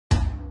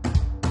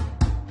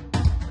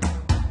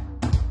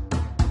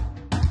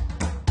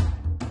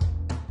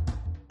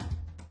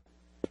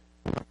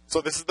So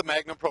this is the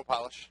Magnum Pro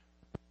Polish.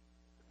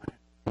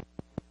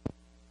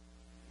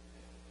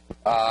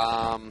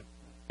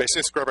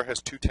 Basically, a scrubber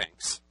has two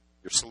tanks.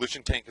 Your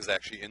solution tank is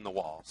actually in the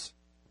walls.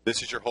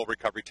 This is your whole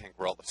recovery tank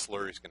where all the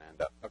slurry is going to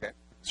end up. Okay.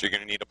 So you're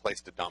going to need a place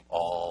to dump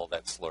all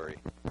that slurry.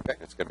 Okay.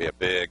 It's going to be a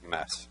big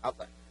mess.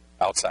 Outside.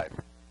 Outside.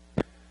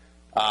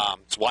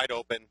 It's wide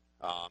open.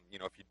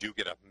 If you do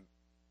get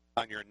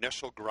on your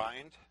initial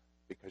grind,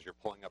 because you're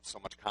pulling up so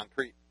much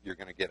concrete, you're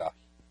going to get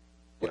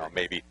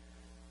maybe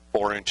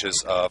 4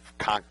 inches of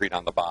concrete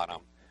on the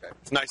bottom. Okay.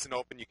 It's nice and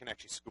open. You can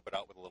actually scoop it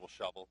out with a little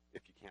shovel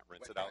if you can't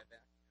rinse it out.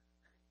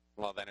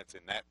 Well, then it's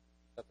in that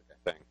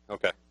thing.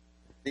 Okay.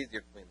 It's easier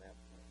to clean that.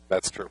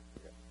 That's true.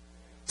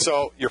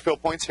 So your fill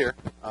point's here.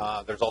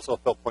 There's also a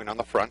fill point on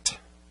the front.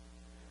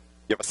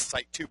 You have a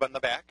sight tube on the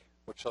back,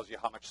 which shows you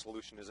how much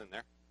solution is in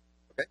there.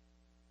 Okay.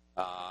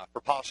 For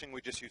polishing, we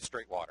just use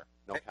straight water,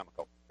 no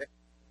chemical. Okay.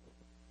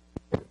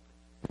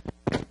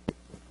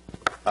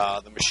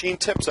 The machine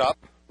tips up.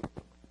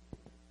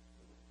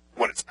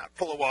 When it's not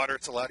full of water,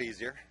 it's a lot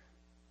easier.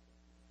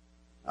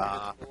 Full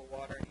of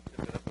water, and you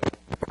tip it up,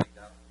 it'll leak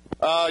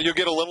out. You'll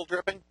get a little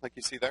dripping, like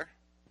you see there.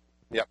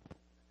 Yep.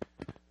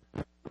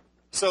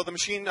 So the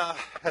machine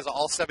has an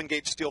all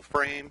 7-gauge steel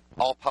frame,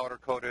 all powder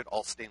coated,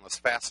 all stainless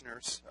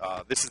fasteners.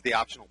 This is the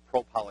optional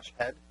Pro Polish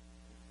head.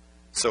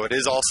 So it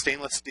is all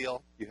stainless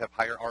steel. You have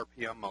higher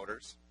RPM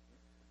motors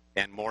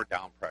and more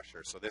down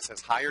pressure. So this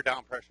has higher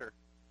down pressure,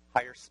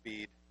 higher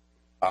speed.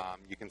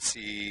 You can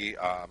see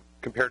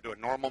compared to a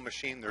normal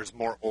machine, there's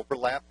more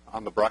overlap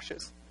on the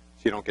brushes,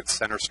 so you don't get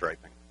center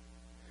striping.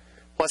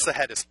 Plus the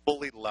head is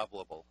fully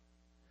levelable.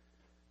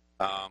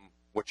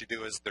 What you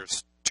do is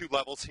there's 2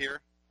 levels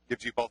here.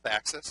 Gives you both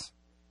axes.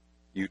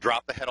 You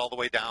drop the head all the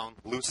way down,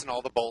 loosen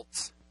all the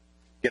bolts,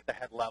 get the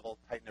head level,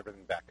 tighten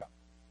everything back up.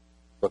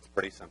 So it's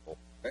pretty simple.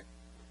 Okay.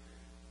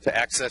 To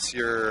access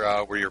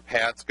your where your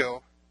pads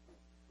go,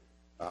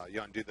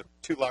 you undo the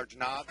 2 large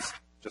knobs.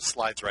 Just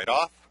slides right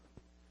off.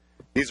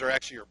 These are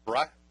actually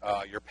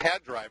your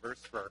pad drivers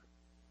for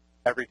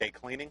everyday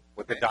cleaning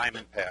with the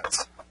diamond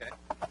pads. Okay.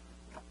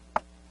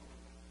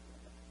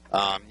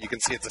 You can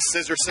see it's a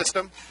scissor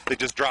system. They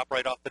just drop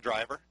right off the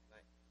driver.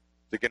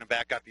 To get them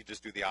back up, you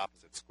just do the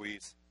opposite.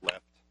 Squeeze,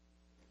 lift.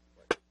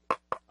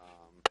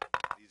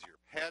 These are your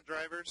pad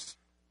drivers.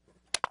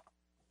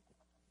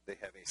 They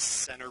have a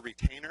center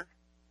retainer.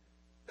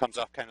 Comes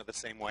off kind of the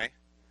same way.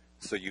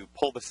 So you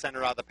pull the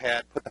center out of the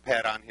pad, put the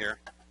pad on here,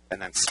 and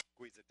then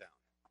squeeze it down.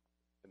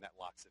 And that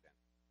locks it in.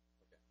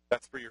 Okay.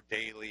 That's for your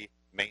daily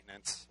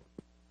maintenance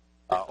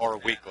or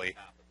weekly.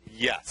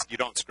 Yes, you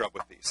don't scrub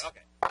with these.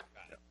 Okay. Got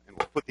it. And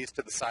we'll put these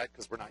to the side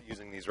because we're not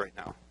using these right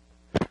now.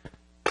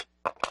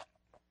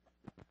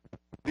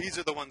 These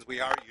are the ones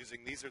we are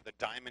using. These are the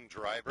diamond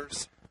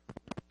drivers.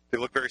 They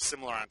look very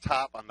similar on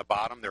top. On the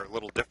bottom, they're a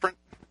little different.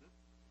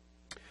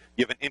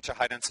 You have an inch of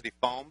high-density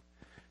foam,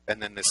 and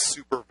then this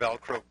super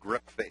Velcro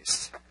grip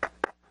face.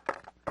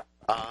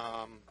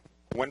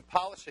 When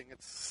polishing,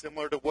 it's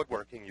similar to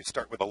woodworking. You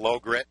start with a low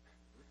grit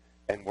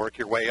and work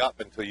your way up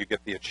until you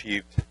get the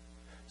achieved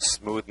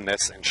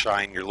smoothness and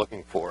shine you're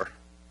looking for.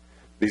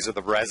 These are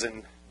the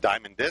resin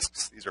diamond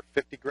discs. These are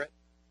 50 grit.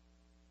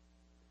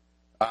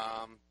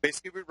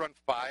 Basically, we run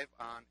 5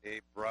 on a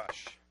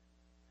brush,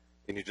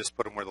 and you just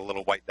put them where the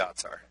little white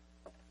dots are,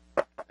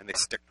 and they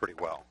stick pretty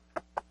well.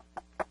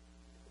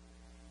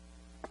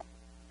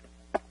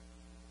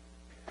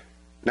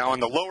 Now, on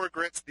the lower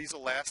grits, these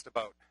will last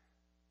about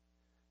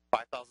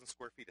 5,000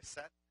 square feet a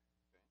set.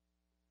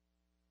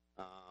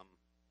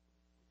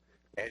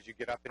 As you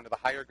get up into the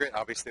higher grit,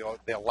 obviously,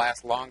 they'll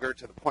last longer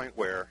to the point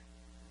where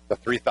the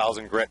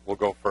 3,000 grit will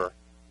go for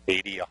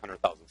 80,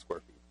 100,000 square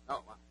feet.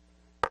 Oh, wow.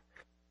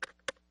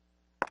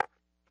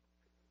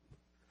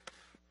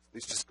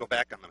 These just go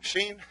back on the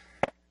machine.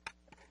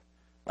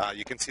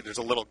 You can see there's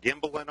a little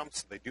gimbal in them,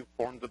 so they do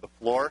form to the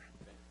floor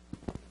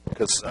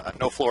because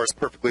no floor is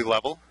perfectly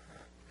level.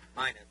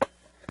 Mine is.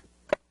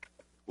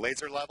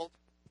 Laser leveled.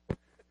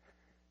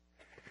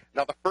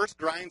 Now the first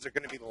grinds are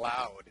going to be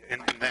loud,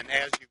 and then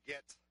as you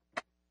get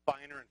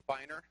finer and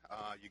finer,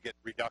 you get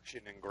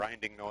reduction in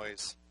grinding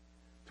noise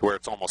to where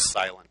it's almost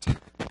silent.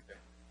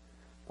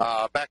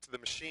 Back to the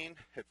machine.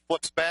 It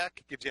flips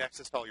back, gives you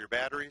access to all your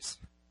batteries.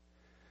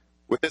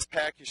 With this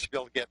pack, you should be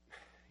able to get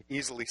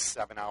easily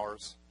 7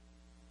 hours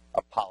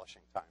of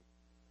polishing time.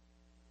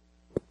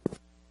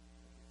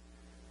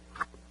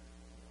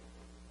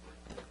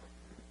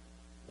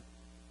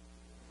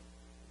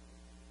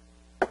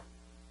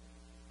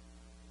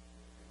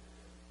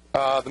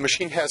 The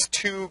machine has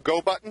 2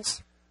 go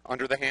buttons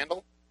under the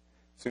handle.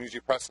 As soon as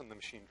you press them, the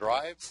machine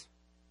drives.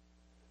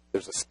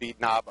 There's a speed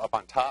knob up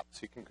on top so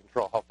you can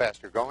control how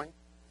fast you're going.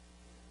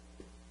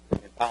 In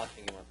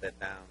polishing, you want that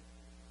down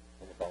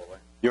almost all the way.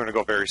 You want to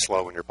go very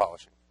slow when you're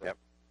polishing. Yep.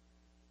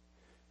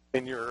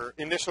 And your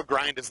initial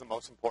grind is the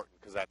most important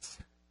because that's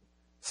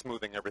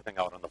smoothing everything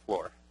out on the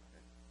floor.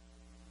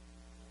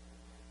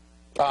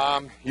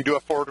 You do a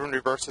forward and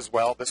reverse as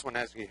well. This one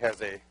has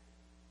the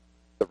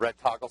red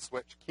toggle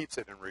switch, keeps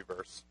it in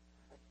reverse.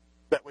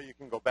 That way you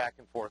can go back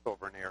and forth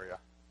over an area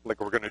like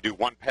we're going to do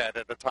one pad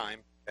at a time.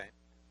 Okay.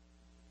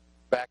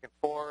 Back and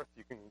forth.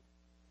 You can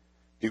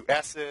do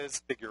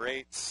S's, figure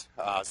eights,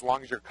 as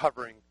long as you're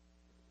covering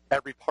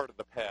every part of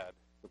the pad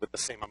with the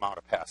same amount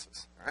of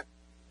passes. All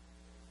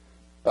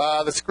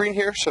right. The screen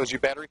here shows you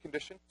battery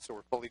condition, so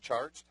we're fully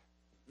charged.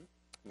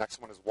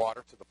 Next one is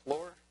water to the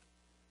floor.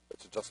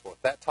 It's adjustable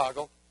with that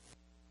toggle.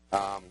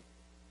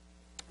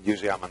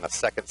 Usually I'm on the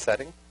second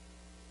setting.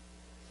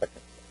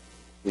 Second.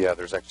 Yeah,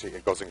 there's actually,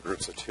 it goes in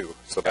groups of two.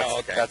 So that's,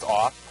 okay. that's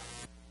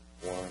off.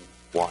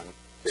 One,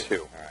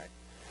 two. All right.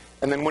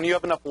 And then when you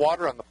have enough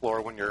water on the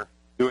floor, when you're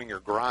doing your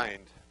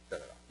grind,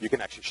 you can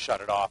actually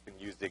shut it off and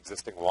use the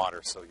existing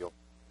water, so you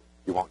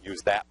won't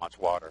use that much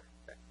water.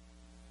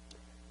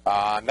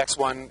 Okay. Next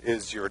one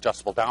is your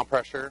adjustable down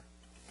pressure.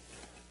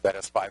 That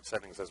has 5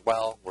 settings as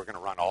well. We're going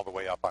to run all the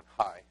way up on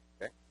high.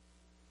 Okay.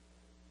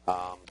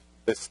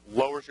 This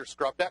lowers your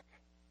scrub deck.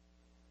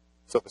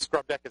 So the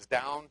scrub deck is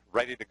down,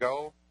 ready to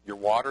go. Your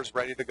water's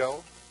ready to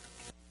go.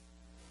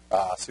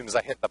 As soon as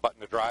I hit the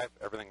button to drive,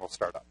 everything will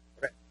start up.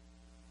 Okay.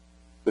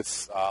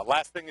 This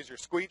last thing is your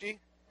squeegee.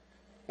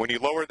 When you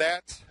lower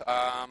that,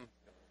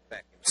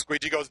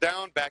 squeegee goes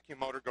down, vacuum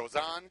motor goes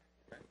on.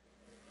 Okay.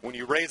 When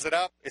you raise it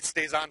up, it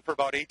stays on for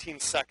about 18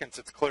 seconds.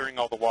 It's clearing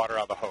all the water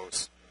out of the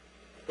hose.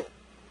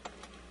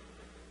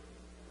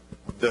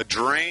 The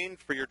drain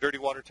for your dirty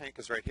water tank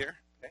is right here.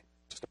 Okay.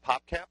 Just a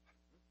pop cap.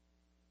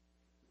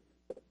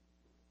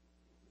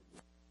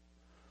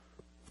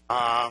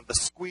 The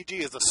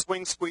squeegee is a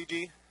swing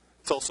squeegee.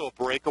 It's also a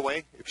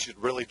breakaway. If you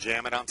should really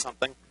jam it on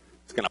something,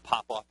 it's going to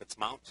pop off its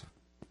mount.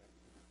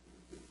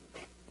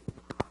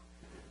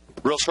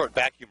 Real short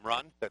vacuum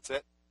run, that's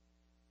it.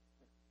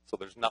 So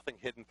there's nothing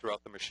hidden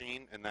throughout the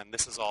machine. And then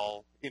this is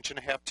all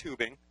 1.5-inch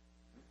tubing.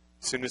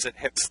 As soon as it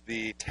hits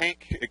the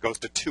tank, it goes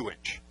to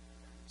 2-inch.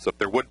 So if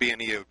there would be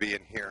any, it would be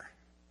in here.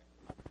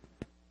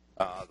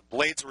 The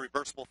blades are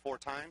reversible 4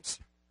 times.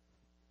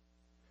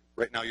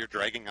 Right now you're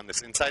dragging on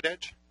this inside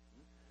edge.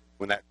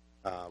 When that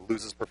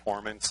loses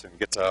performance and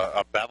gets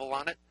a bevel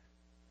on it,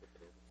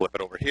 flip it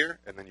over here,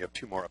 and then you have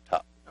 2 more up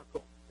top. Oh,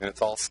 cool. And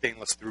it's all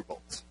stainless through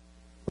bolts.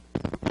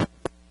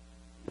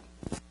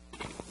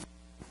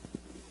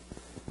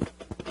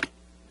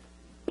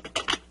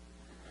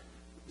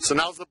 So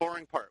now's the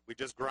boring part. We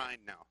just grind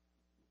now.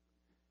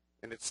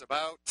 And it's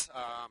about,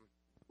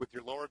 with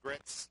your lower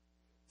grits,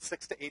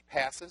 6 to 8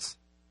 passes.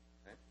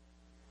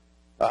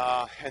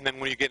 Okay. And then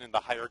when you get into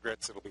higher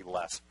grits, it'll be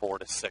less, 4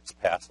 to 6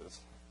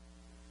 passes.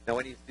 Now,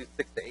 when you do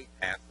 6 to 8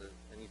 passes,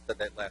 and you said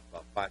that lasts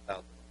about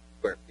 5,000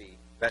 square feet,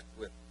 that's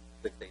with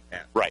 6 to 8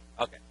 passes? Right.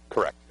 Okay.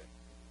 Correct.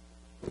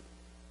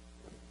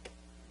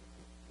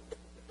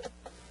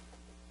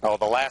 Oh,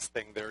 the last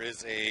thing, there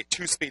is a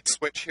 2-speed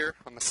switch here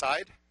on the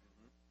side.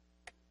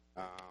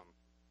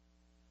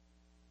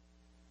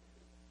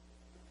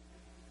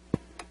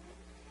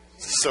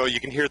 So you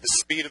can hear the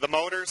speed of the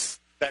motors.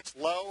 That's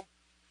low,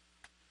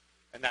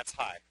 and that's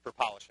high for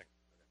polishing.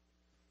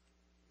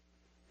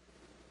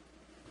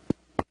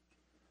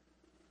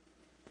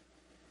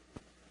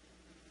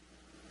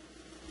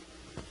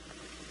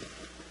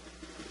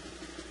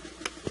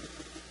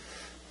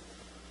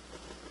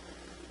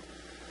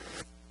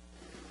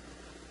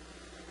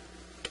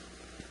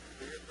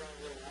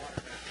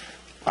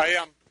 I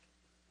am.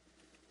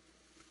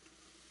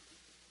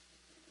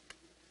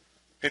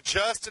 And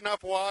just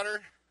enough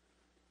water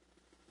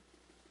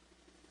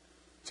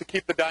to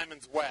keep the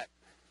diamonds wet.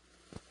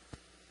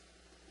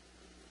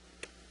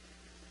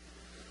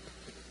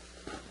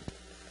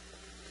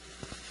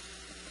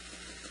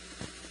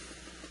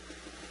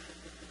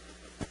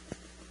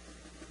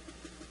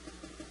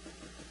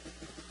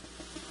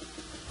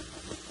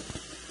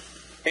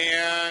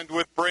 And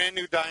with brand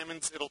new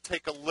diamonds, it'll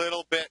take a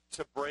little bit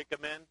to break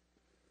them in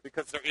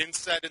because they're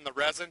inset in the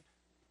resin.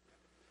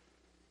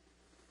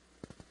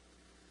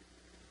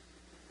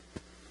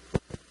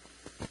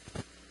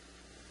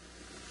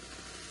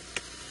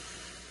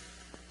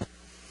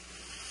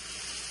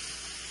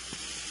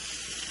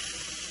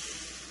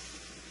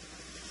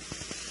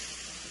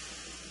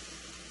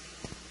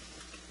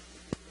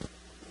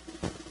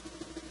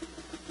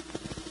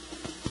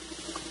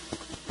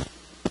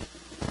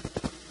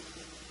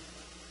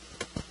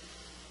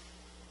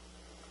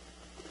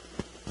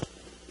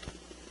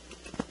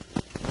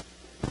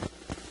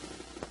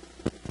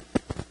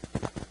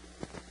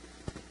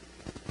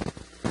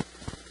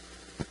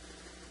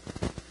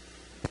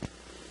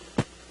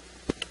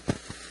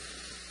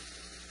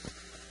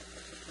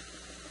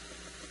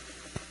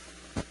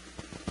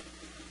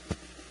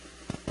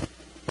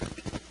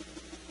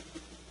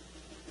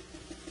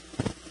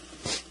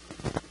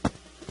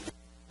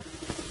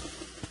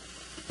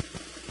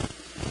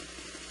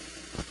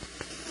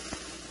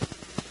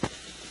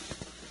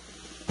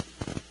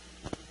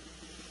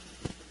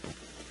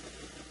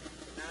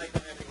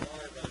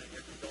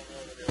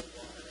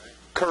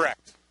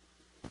 Correct.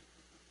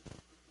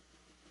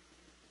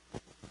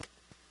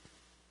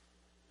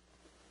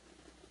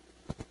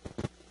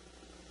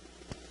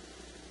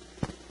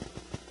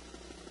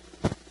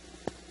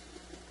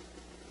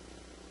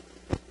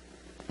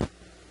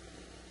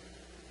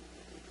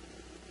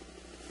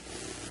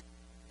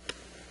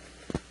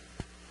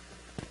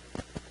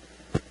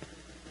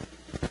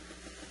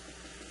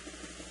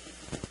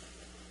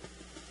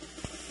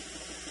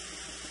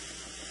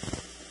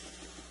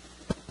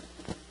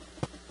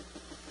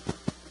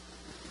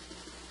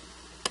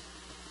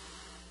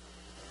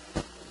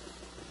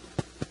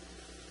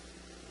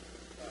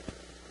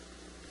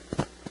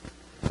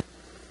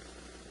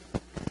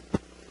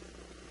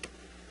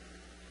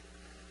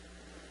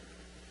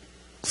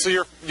 So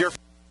your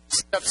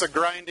steps of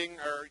grinding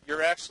are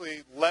you're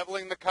actually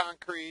leveling the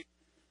concrete,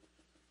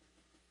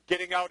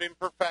 getting out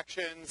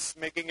imperfections,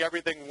 making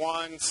everything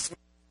one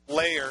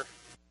layer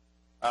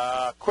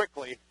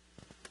quickly,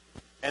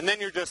 and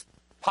then you're just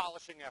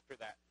polishing after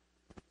that.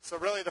 So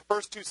really the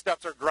first two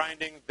steps are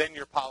grinding, then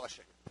you're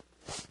polishing.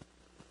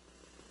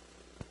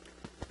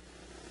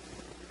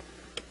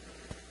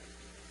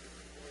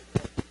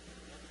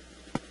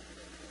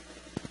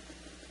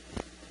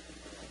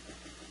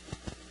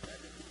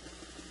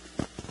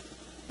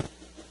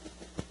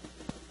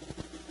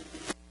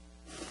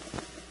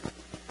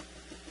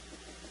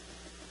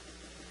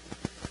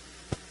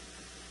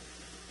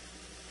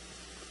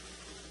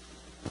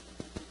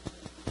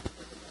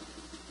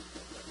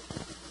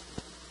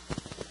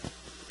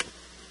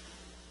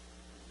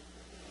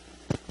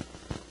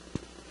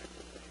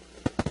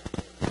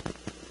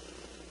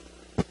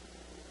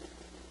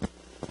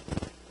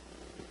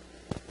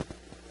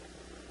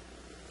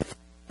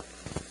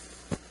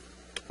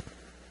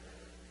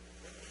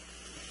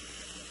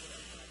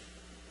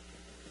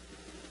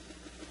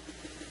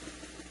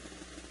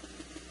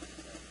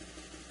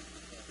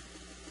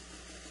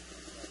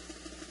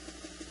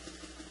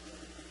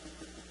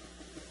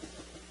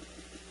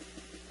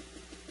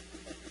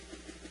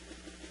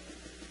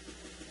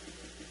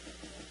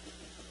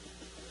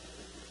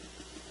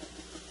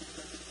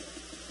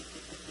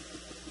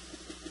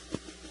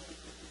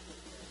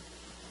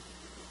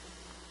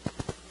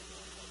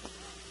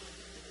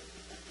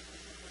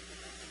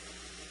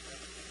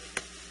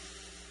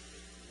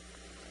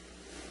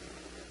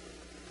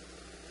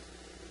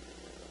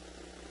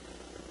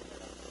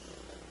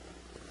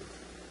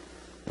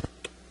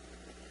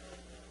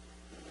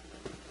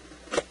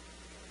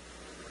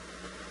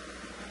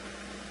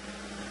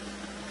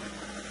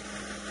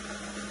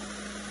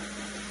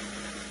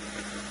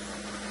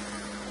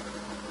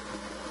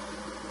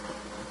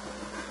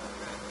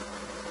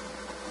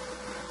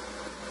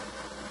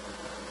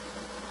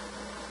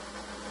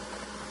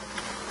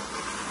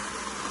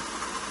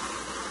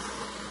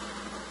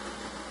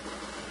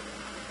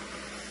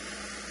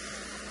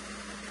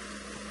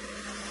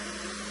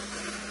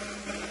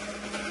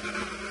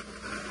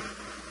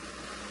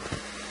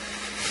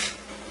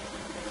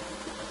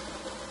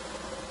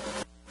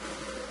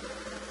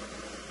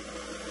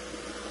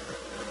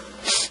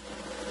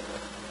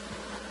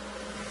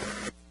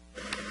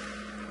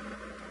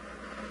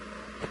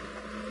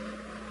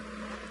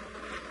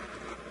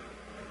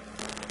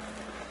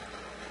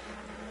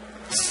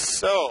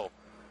 So,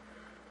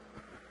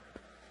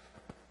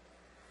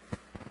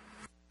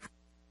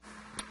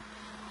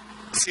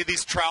 see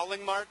these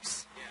troweling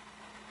marks? Yeah.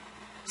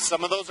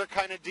 Some of those are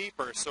kind of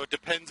deeper, so it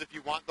depends if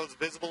you want those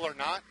visible or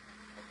not.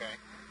 Okay.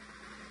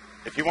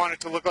 If you want it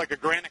to look like a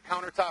granite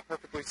countertop,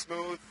 perfectly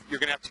smooth, you're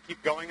going to have to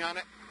keep going on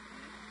it.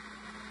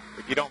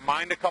 If you don't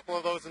mind a couple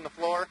of those in the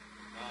floor.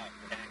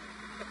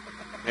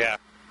 Yeah.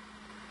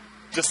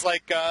 Just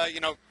like, you have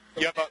a...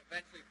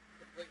 Eventually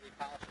completely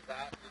polishes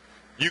out.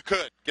 You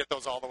could get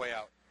those all the way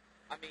out.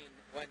 I mean,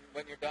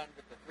 when you're done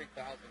with the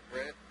 3000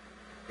 grit,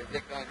 is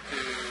it going to,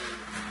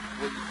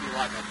 will you see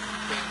like a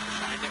change to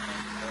shine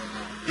difference? Or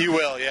no? You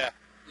will, yeah.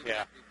 Even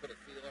Yeah. after you put a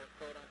sealer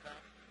coat on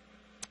top?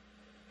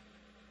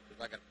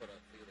 Because I got to put a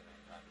sealer on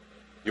top of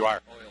it. You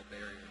are? Oil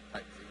barrier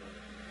type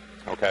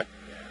sealer. Okay.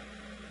 Yeah.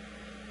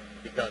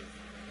 Because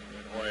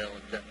when oil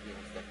and jet fuel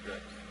and stuff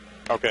drips.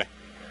 Okay.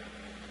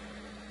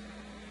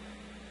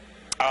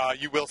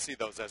 You will see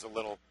those as a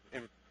little,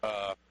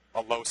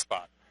 a low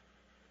spot.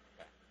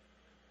 Okay.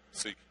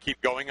 So you can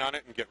keep going on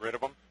it and get rid of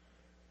them.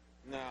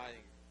 No, I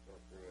think go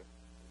through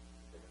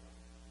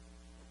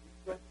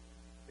it.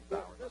 So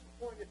at this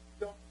point, if you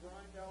don't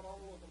grind out all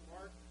of the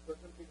marks, they're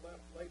going to be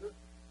left later.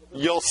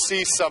 You'll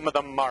see some of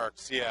the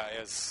marks, yeah,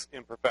 as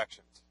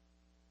imperfections.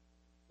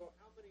 So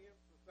how many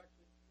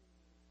imperfections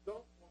you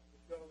don't want to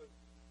show is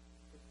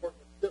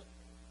important at this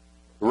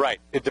point. Right.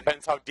 It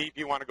depends how deep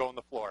you want to go in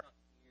the floor.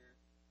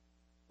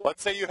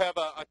 Let's say you have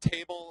a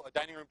table, a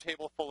dining room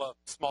table full of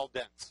small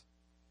dents.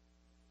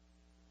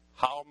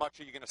 How much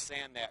are you going to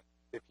sand that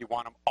if you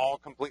want them all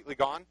completely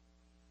gone?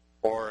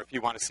 Or if you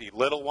want to see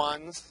little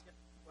ones?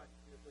 But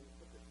when you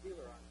put the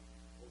sealer on,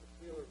 will the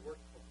sealer work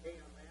okay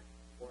on that,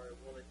 or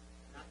will it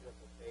not work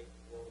okay?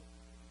 Will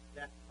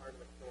that part of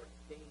the floor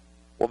stain?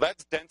 Well,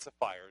 that's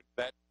densifier.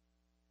 That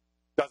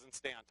doesn't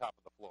stay on top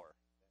of the floor.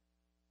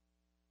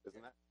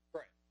 Isn't that?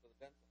 Right. So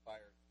the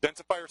densifier.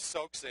 Densifier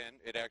soaks in.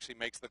 It actually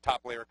makes the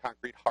top layer of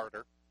concrete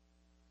harder.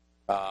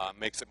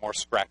 Makes it more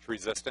scratch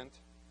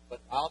resistant.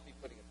 But I'll be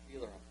putting a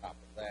sealer on top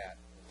of that.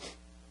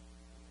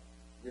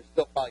 You're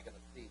still probably going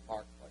to see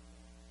marks like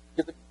that.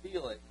 Because if you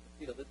feel it,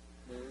 you can feel this is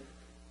smooth,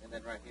 and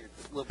then right here it's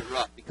just a little bit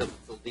rough because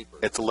it's a little deeper.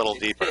 It's a little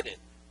deeper. Hidden.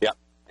 Yep.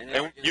 And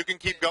And you can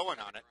keep going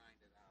on it.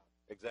 Grind it out.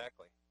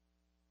 Exactly.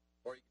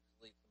 Or you can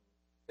just leave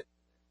some pits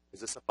in there.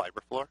 Is this a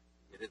fiber floor?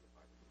 It is a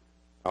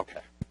fiber.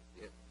 Okay.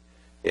 Yeah.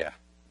 Yeah.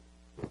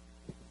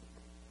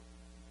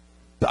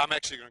 I'm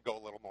actually going to go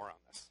a little more on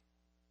this.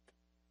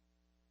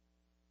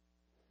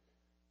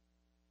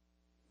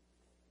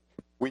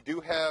 We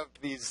do have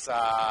these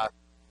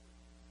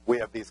We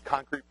have these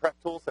concrete prep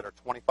tools that are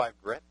 25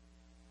 grit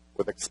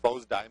with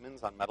exposed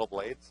diamonds on metal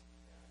blades.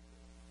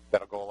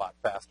 That'll go a lot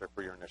faster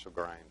for your initial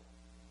grind.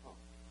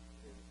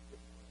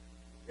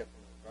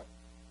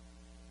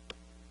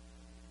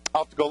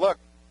 I'll have to go look.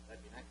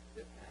 That'd be nice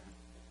to do.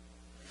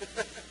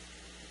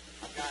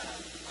 I've got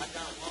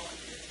a wallet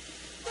here.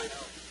 Find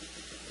out.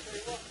 Tell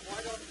you what, why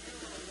don't you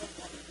look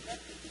on the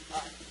second?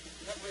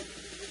 That way we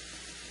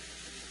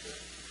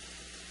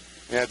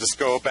can Yeah, just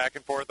go back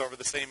and forth over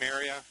the same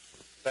area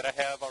that I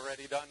have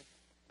already done.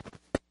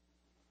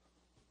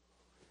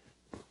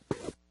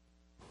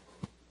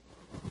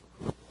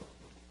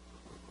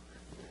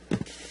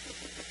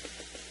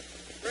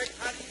 Rick,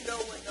 how do you know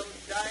when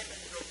those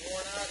diamonds are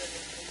worn out and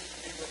they need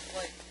to be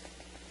replaced?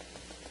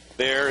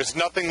 There's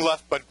nothing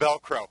left but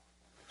Velcro.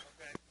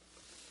 Okay.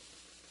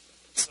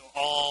 So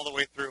all the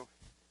way through.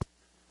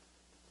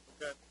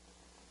 Okay.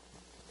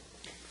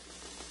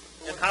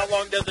 And how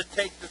long does it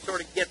take to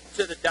sort of get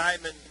to the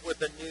diamond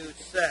with a new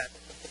set?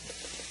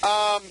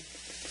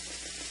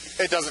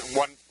 It doesn't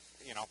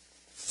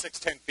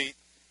 6-10 feet.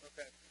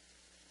 Okay.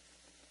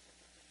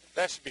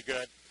 That should be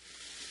good.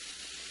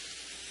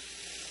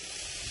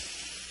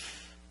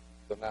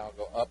 So now I'll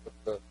go up with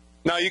the...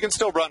 No, you can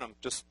still run them.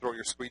 Just throw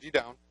your squeegee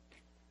down.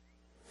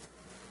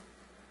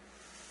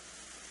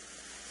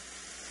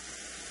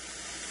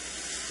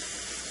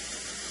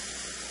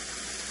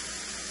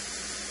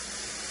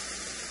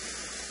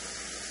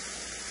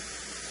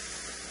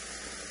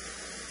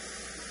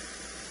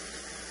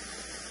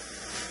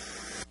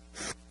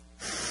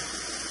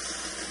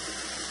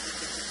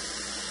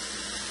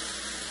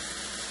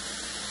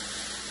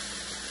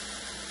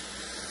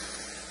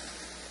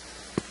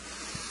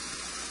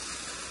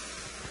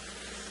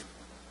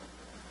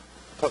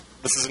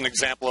 This is an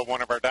example of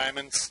one of our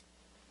diamonds.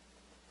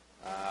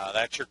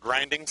 That's your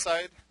grinding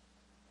side.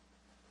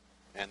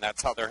 And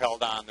that's how they're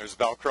held on. There's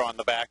Velcro on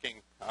the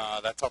backing.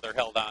 That's how they're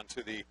held on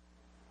to the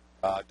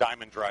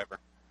diamond driver.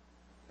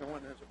 And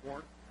when is it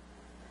worn?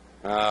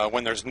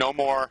 When there's no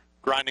more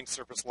grinding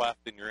surface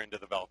left and you're into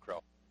the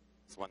Velcro.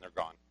 That's when they're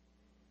gone.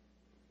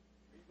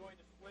 Are you going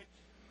to switch?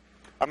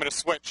 I'm going to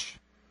switch.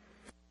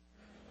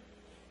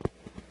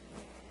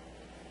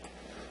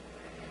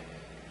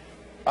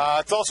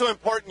 It's also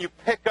important you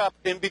pick up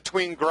in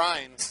between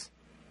grinds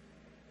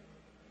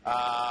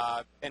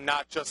and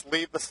not just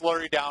leave the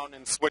slurry down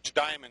and switch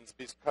diamonds,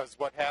 because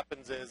what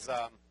happens is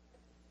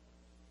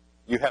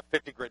you have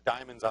 50 grit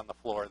diamonds on the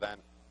floor then,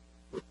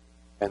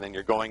 and then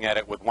you're going at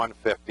it with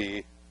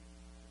 150.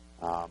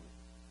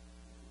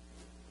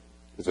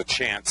 There's a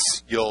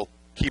chance you'll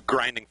keep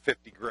grinding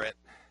 50 grit.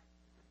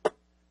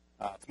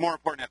 It's more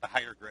important at the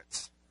higher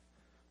grits.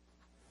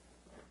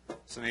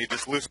 So now you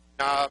just loosen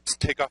the knobs,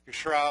 take off your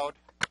shroud,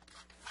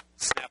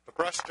 snap the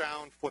brush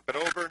down, flip it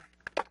over,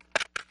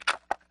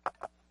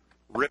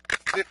 rip the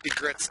 50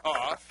 grits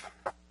off.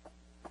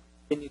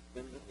 Can you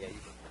spin this? Yeah, you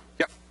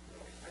can.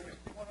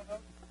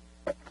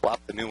 Yep.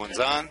 Plop the new ones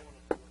on.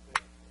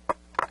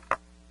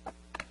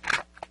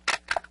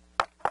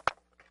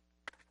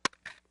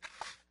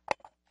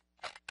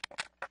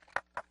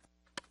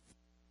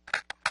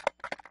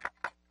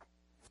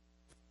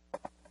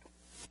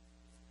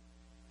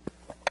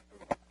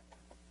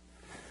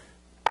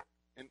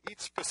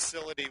 Each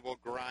facility will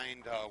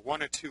grind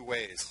one of two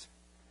ways.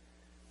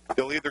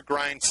 They'll either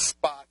grind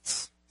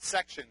spots,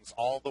 sections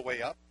all the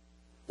way up,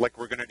 like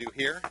we're going to do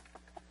here,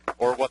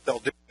 or what they'll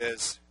do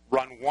is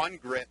run one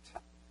grit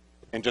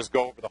and just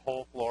go over the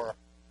whole floor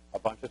a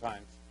bunch of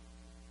times,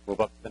 move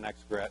up to the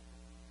next grit,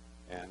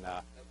 and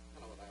That's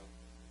kind of what I was...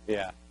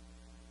 yeah.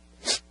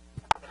 The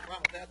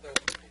problem with that, though, is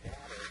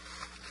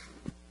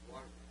the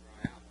water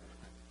will dry out.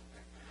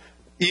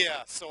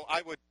 Yeah, so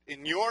I would,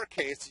 in your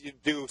case,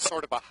 you'd do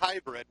sort of a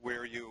hybrid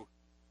where you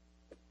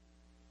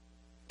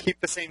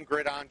keep the same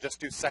grid on, just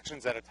do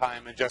sections at a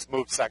time, and just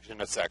move section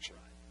to section.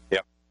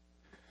 Yep.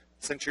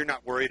 Since you're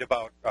not worried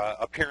about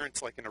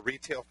appearance like in a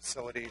retail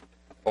facility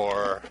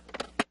or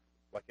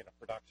like in a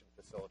production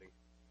facility.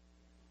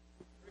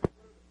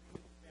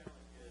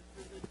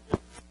 Is it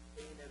just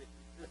staying at a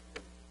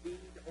consistent speed,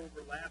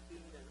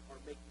 overlapping, or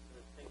making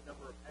the same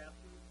number of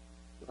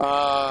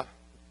passes?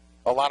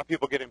 A lot of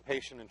people get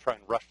impatient and try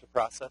and rush the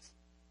process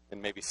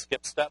and maybe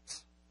skip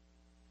steps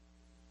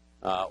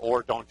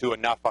or don't do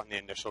enough on the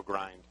initial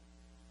grind.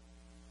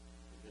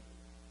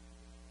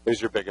 Is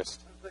your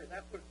biggest. I say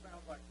that's what it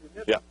sounds like. The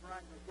initial Yeah.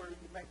 grind is where you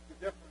make the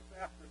difference.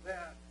 After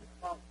that,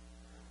 well,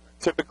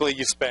 Typically,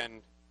 you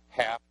spend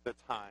half the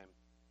time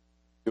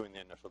doing the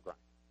initial grind.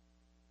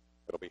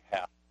 It'll be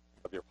half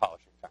of your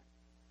polishing time.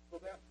 so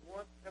that's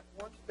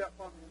one step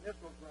on the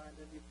initial grind,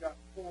 and you've got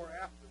 4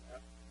 after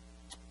that.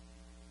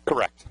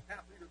 Correct. Half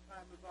of your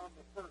time is on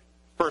the first.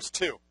 First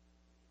 2.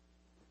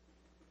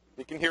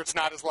 You can hear it's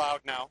not as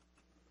loud now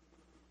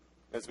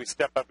as we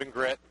step up in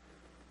grit.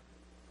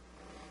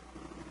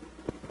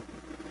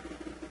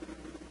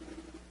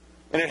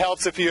 And it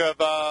helps if you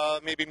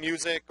have maybe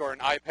music or an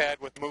iPad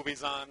with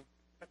movies on.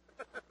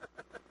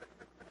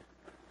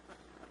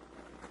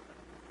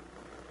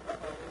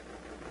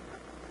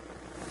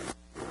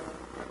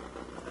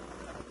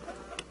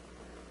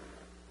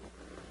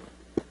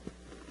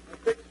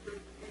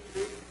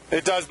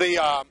 It does the,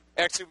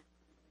 actually, Is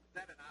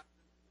that an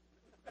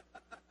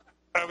option?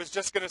 I was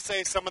just going to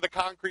say some of the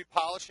concrete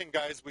polishing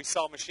guys we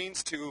sell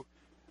machines to,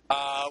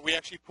 we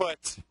actually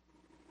put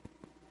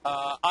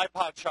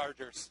iPod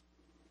chargers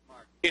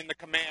in the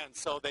command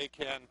so they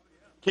can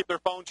keep their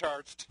phone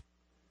charged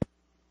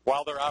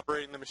while they're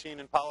operating the machine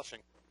and polishing.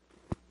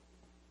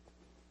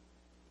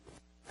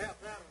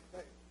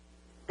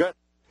 Good.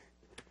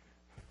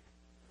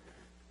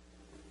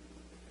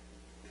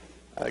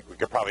 I think we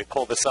could probably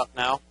pull this up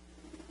now.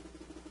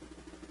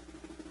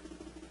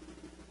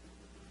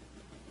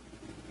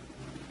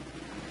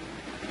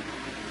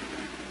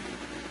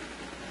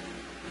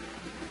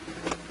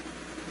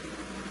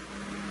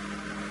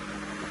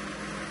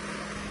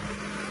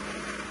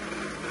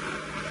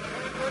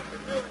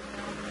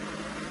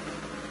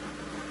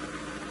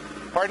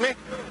 Pardon me?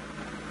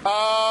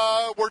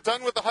 We're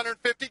done with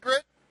 150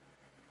 grit,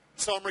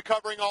 so I'm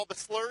recovering all the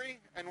slurry,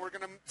 and we're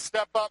going to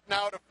step up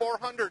now to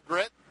 400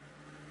 grit.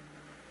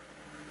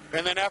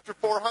 And then after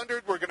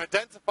 400, we're going to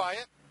densify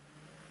it,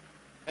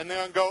 and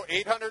then go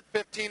 800,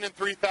 15, and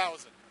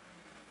 3,000.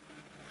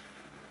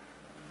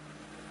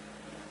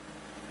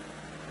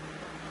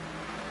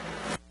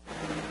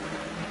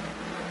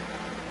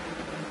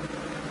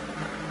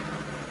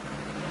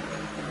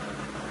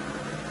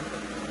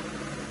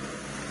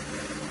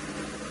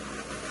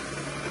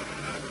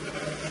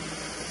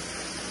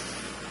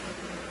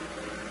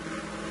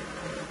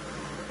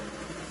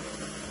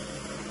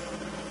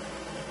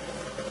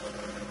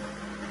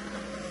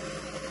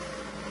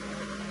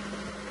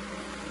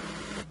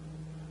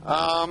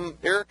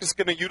 Eric is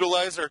going to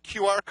utilize our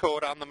QR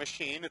code on the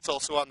machine. It's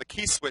also on the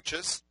key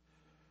switches.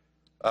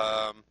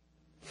 What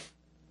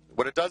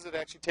it does, it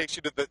actually takes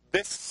you to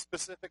this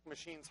specific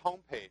machine's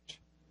homepage.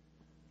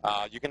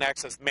 You can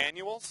access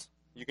manuals.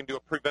 You can do a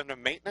preventive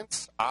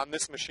maintenance on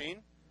this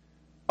machine.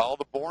 All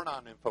the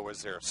born-on info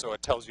is there. So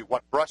it tells you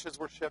what brushes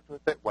were shipped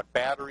with it, what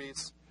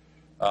batteries,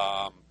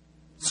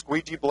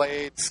 squeegee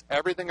blades,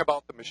 everything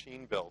about the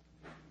machine build.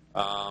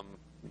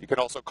 You can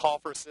also call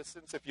for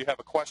assistance if you have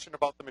a question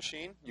about the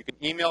machine. You can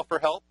email for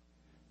help.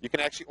 You can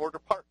actually order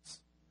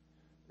parts.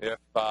 If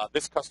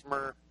this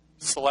customer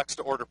selects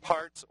to order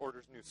parts,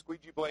 orders new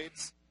squeegee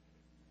blades,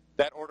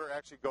 that order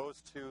actually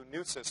goes to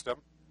New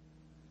System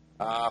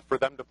for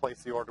them to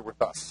place the order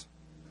with us.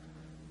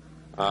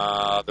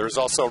 There's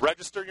also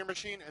register your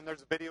machine, and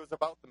there's videos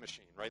about the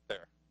machine right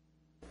there.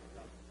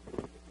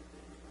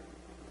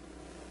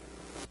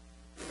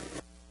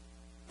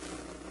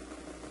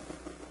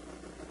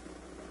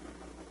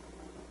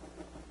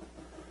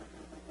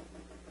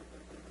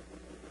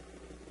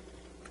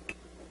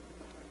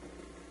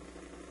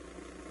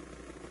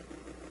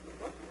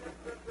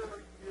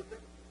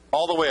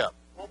 All the way up.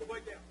 All the way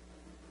down.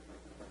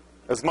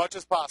 As much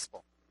as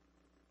possible.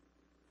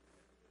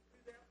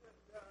 Do that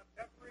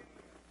with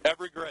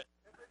Every grit.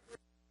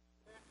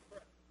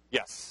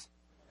 Yes.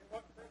 and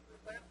what pressure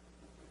is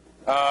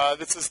that?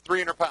 This is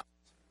 300 pounds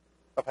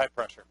of head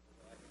pressure.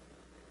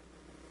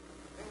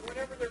 And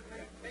whenever they're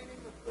maintaining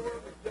the floor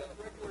with just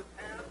regular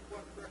pads,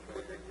 what pressure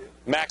would they use?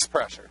 Max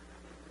pressure.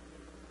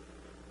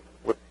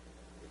 With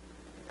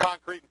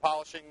concrete and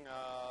polishing,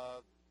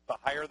 the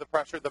higher the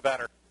pressure, the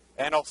better.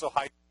 And also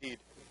high speed.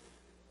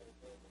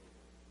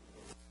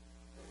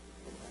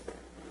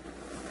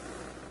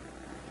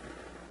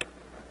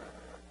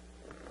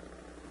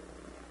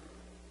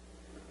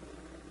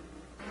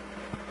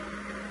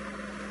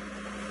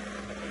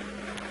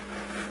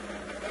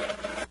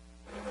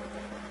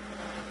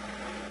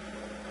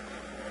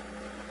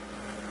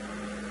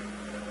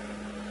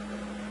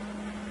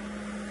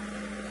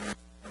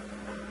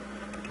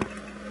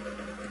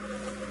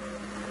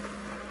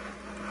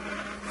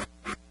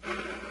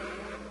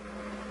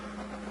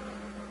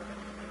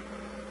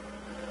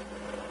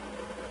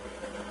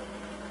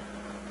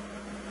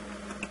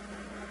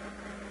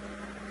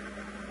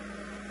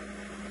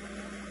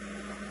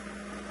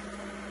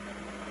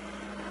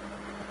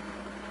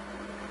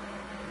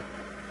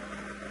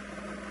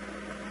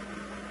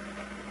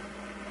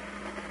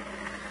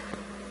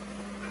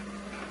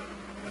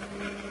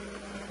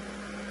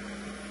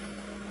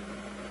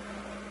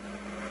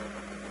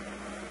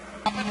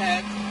 Popping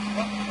head.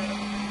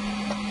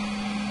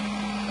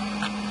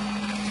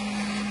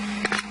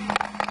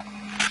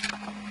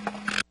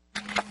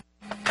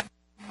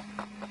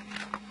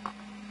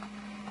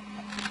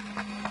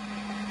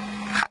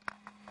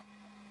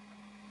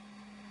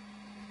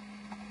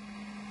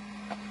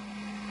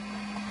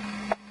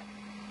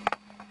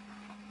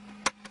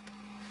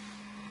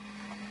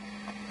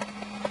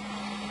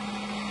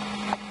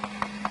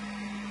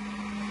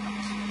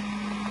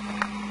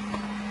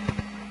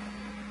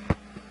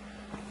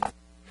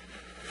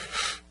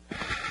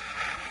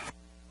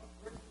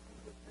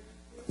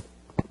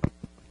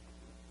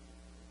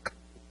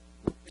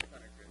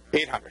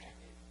 800.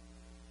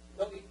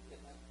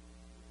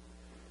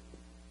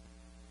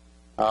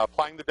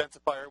 Applying the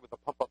densifier with a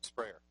pump-up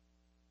sprayer.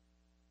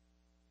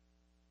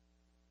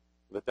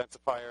 The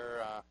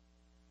densifier,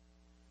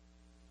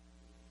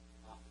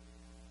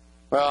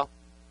 well,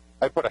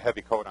 I put a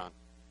heavy coat on.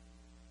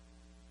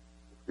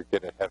 You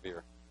get it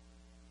heavier.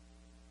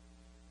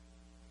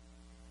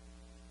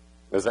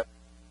 Is it?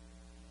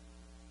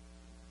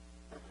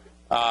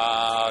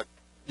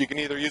 You can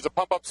either use a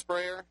pump-up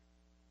sprayer,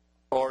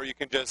 or you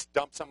can just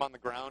dump some on the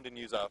ground and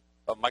use a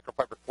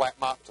microfiber flat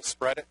mop to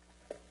spread it.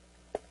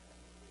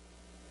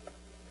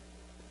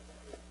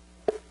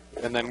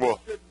 And then we'll... It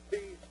shouldn't be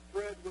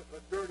spread with a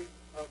dirty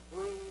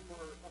broom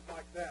or something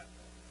like that.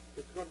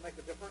 It's going to make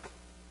a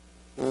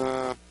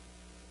difference?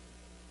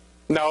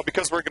 No,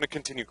 because we're going to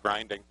continue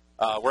grinding.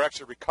 We're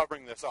actually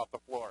recovering this off the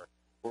floor.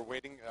 We're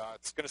waiting.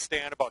 It's going to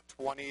stay on about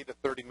 20 to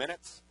 30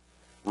 minutes,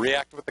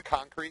 react with the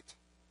concrete.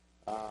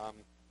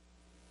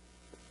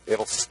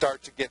 It'll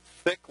start to get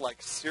thick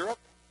like syrup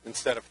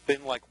instead of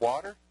thin like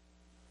water.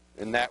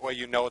 And that way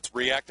you know it's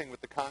reacting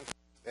with the concrete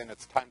and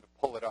it's time to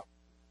pull it up.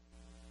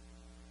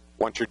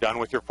 Once you're done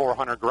with your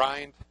 400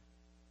 grind,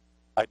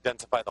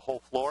 identify the whole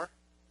floor,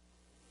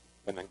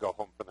 and then go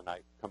home for the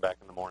night. Come back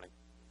in the morning.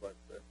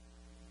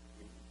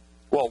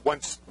 Well,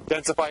 once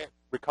densify it,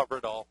 recover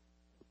it all,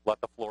 let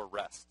the floor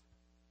rest.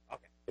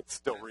 Okay. It's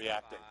still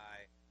reacting.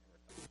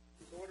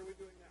 So what are we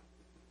doing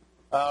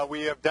now?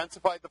 We have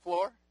densified the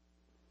floor,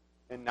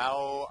 and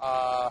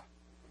now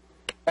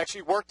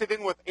actually worked it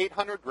in with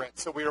 800 grit.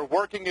 So we are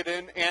working it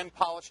in and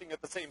polishing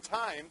at the same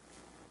time,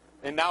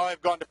 and now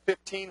I've gone to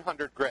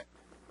 1500 grit.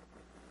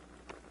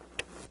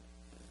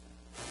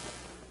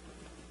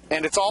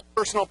 And it's all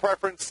personal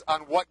preference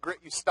on what grit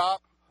you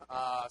stop.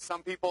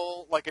 Some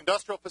people, like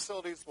industrial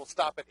facilities, will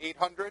stop at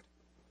 800.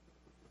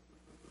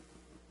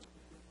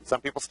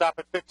 Some people stop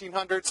at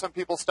 1500. Some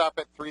people stop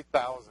at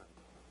 3000.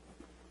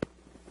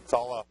 It's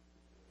all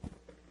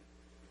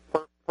a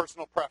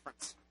personal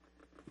preference.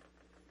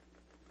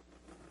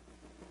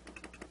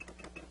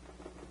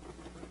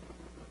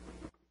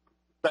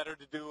 Better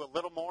to do a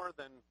little more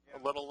than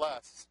a little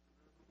less.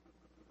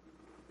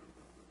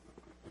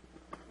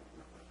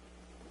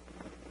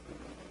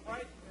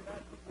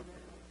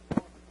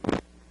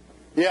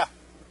 Yeah.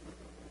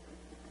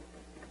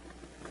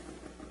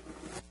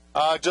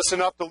 Just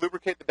enough to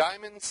lubricate the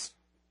diamonds,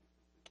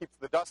 keeps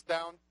the dust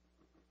down.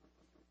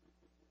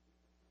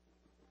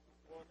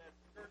 Well, that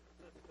skirt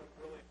system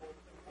really holds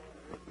it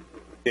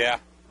on. Yeah.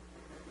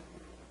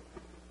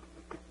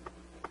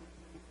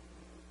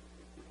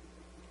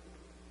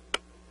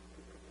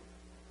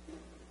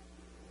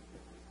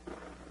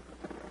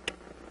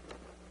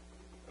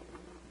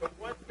 But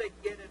once they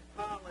get it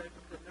polished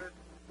and they're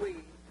complete,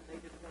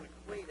 and they just want to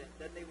clean it,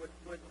 then they would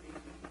put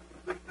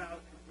the 3000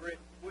 grit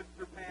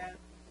twister pads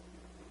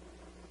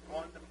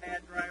on the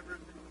pad drivers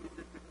and use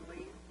it to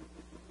clean.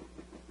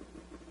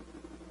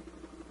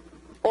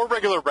 Or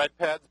regular red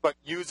pads, but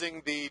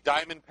using the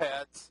diamond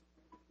pads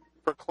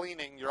for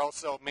cleaning, you're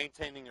also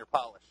maintaining your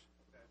polish.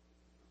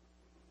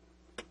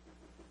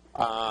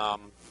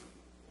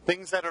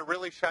 Things that are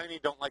really shiny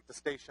don't like to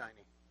stay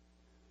shiny.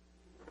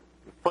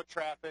 Foot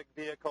traffic,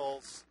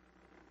 vehicles,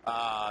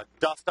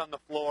 dust on the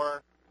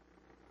floor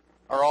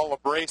are all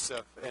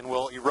abrasive and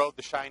will erode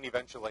the shine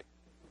eventually.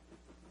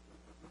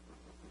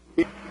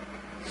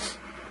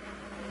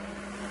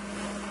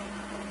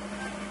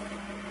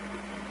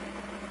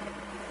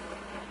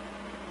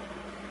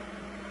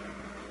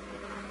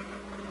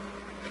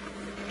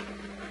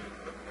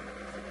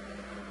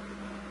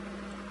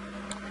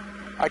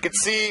 I can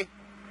see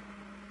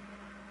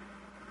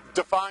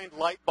defined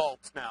light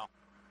bulbs now.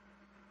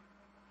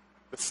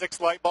 The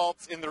 6 light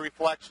bulbs in the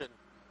reflection.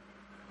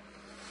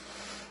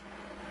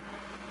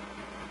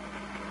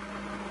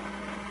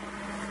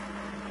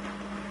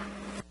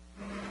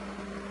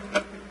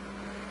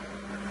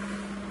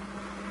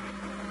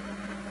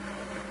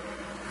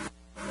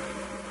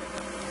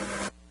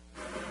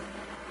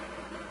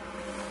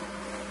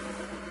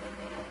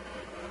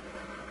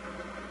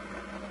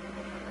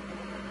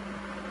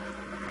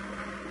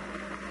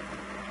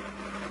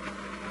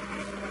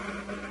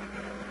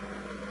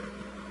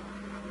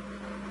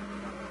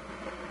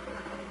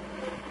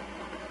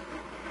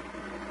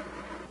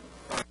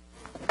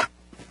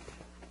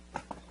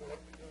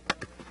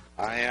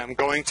 I am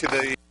going to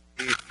the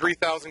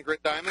 3000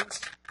 grit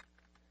diamonds.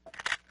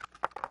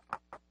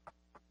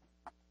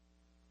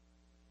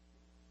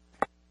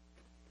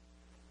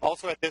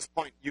 Also, at this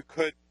point, you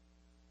could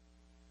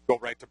go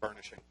right to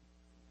burnishing.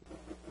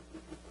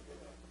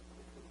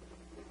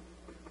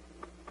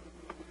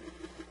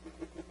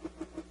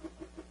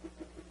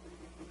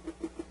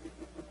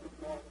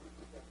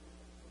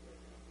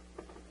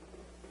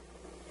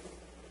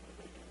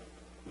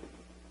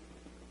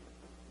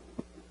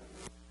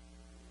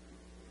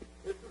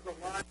 This is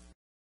a lot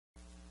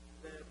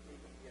that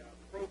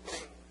the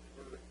propane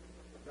version,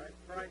 which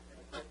I tried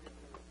that.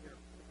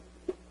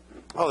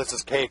 Oh, this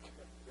is cake.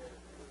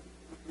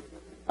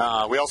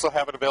 We also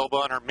have it available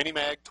on our Mini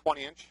Mag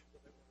 20-inch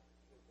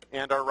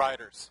and our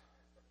riders.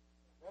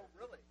 Oh,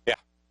 really? Yeah.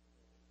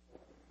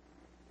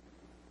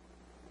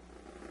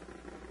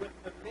 With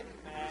the mini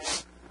mag,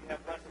 you have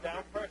less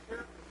down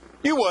pressure,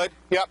 You would,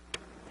 yep.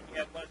 and you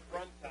have less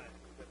run time.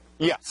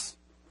 Yes.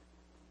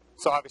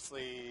 So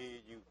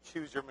obviously you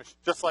choose your machine,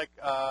 just like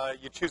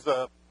you choose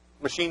the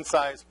machine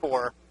size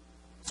for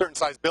certain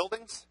size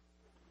buildings.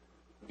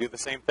 Do the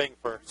same thing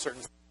for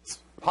certain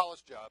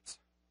polish jobs.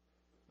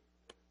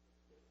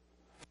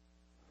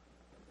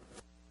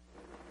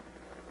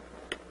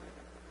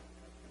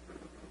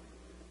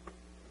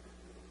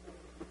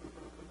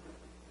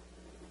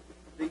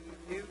 The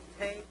new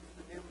tanks,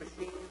 the new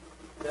machines,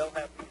 they'll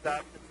have these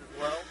options as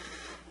well?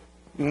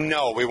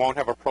 No, we won't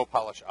have a Pro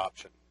Polish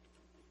option.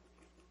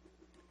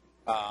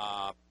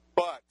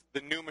 But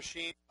the new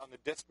machine on the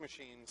disc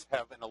machines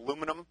have an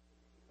aluminum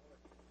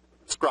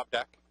scrub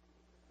deck.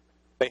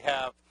 They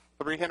have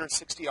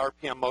 360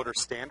 RPM motor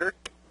standard.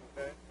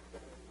 Okay.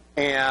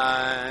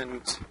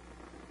 And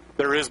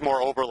there is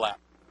more overlap.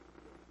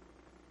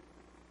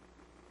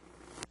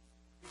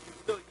 You can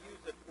still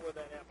use it for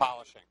that application.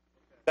 Polishing.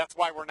 Okay. That's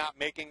why we're not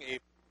making a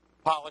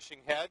polishing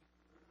head,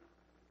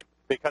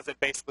 because it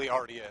basically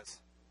already is.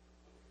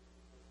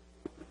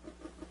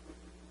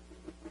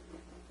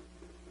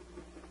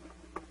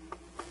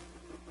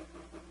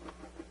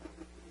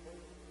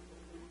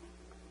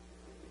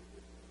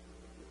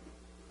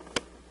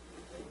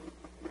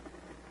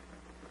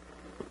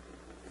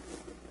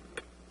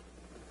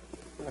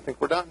 I think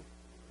we're done.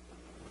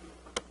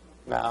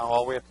 Now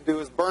all we have to do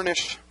is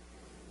burnish.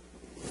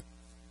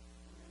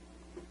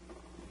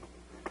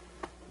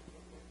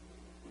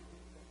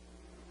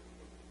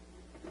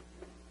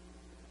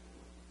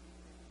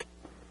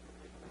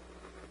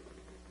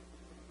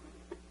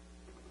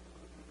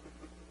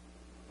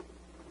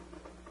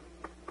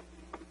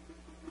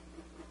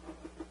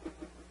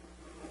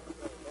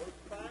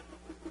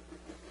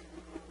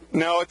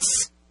 No,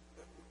 it's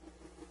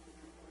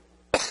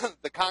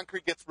the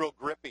concrete gets real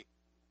grippy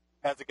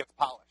as it gets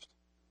polished.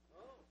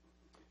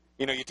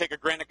 You know, you take a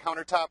granite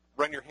countertop,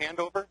 run your hand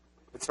over,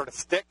 it sort of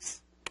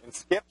sticks and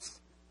skips.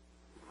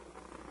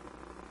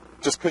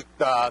 Just because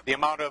the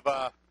amount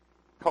of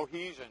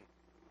cohesion.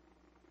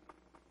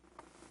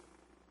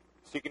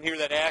 So you can hear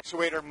that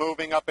actuator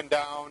moving up and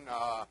down.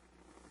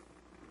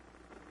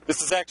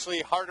 This is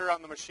actually harder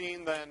on the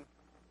machine than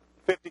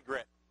 50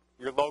 grit,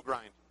 your low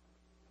grind.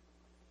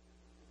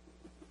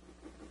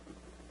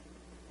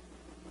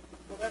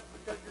 Well, that's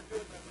because you're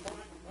doing that fine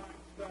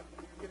stuff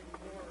and you're getting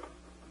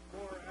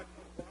more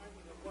actual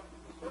grinding of what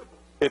the surface.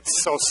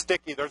 It's so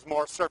sticky, there's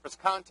more surface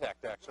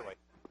contact, actually.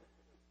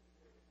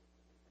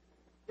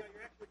 Yeah,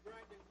 you're actually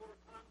grinding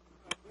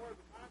more of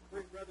the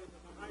concrete rather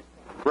than the high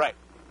spot. Right.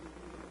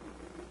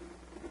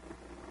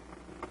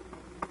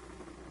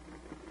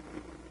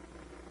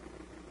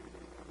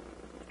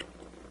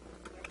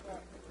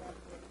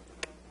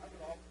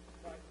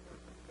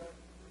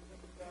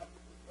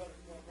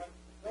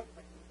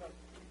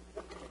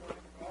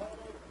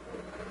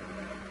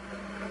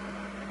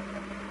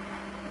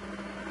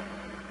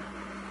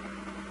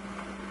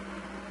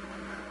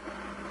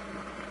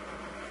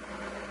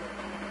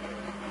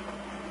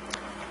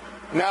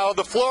 Now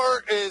the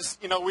floor is,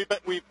 you know,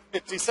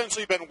 it's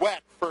essentially been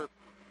wet for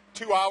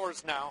 2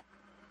 hours now,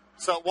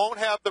 so it won't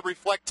have the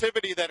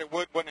reflectivity that it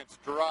would when it's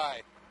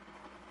dry.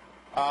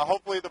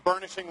 Hopefully the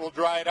burnishing will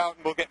dry it out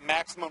and we'll get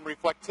maximum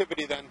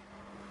reflectivity then.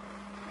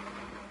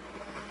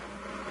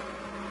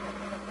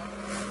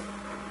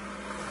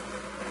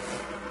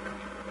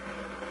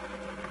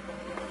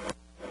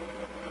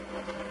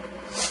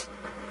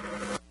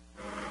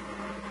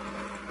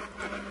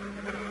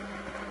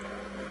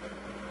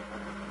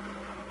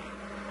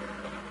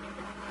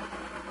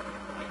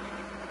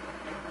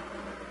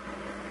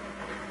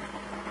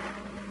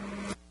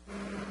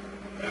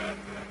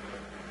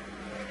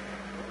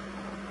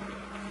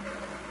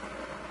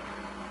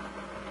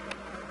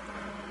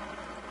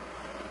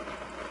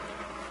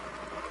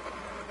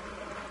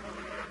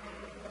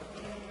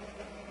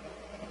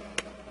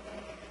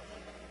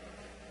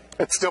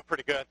 It's still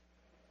pretty good.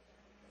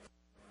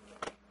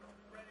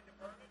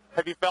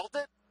 Have you felt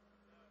it?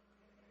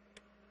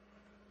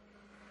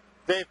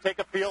 Dave, take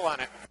a feel on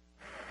it.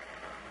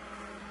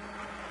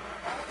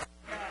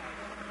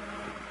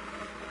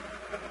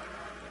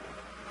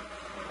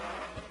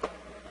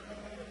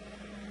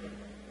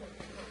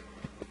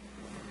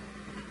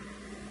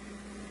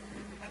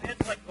 And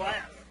it's like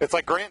glass. It's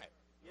like granite.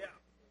 Yeah.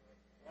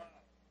 Wow.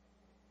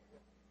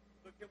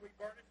 So can we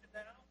burnish it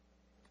now?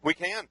 We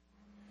can.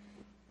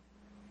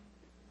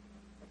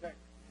 Okay.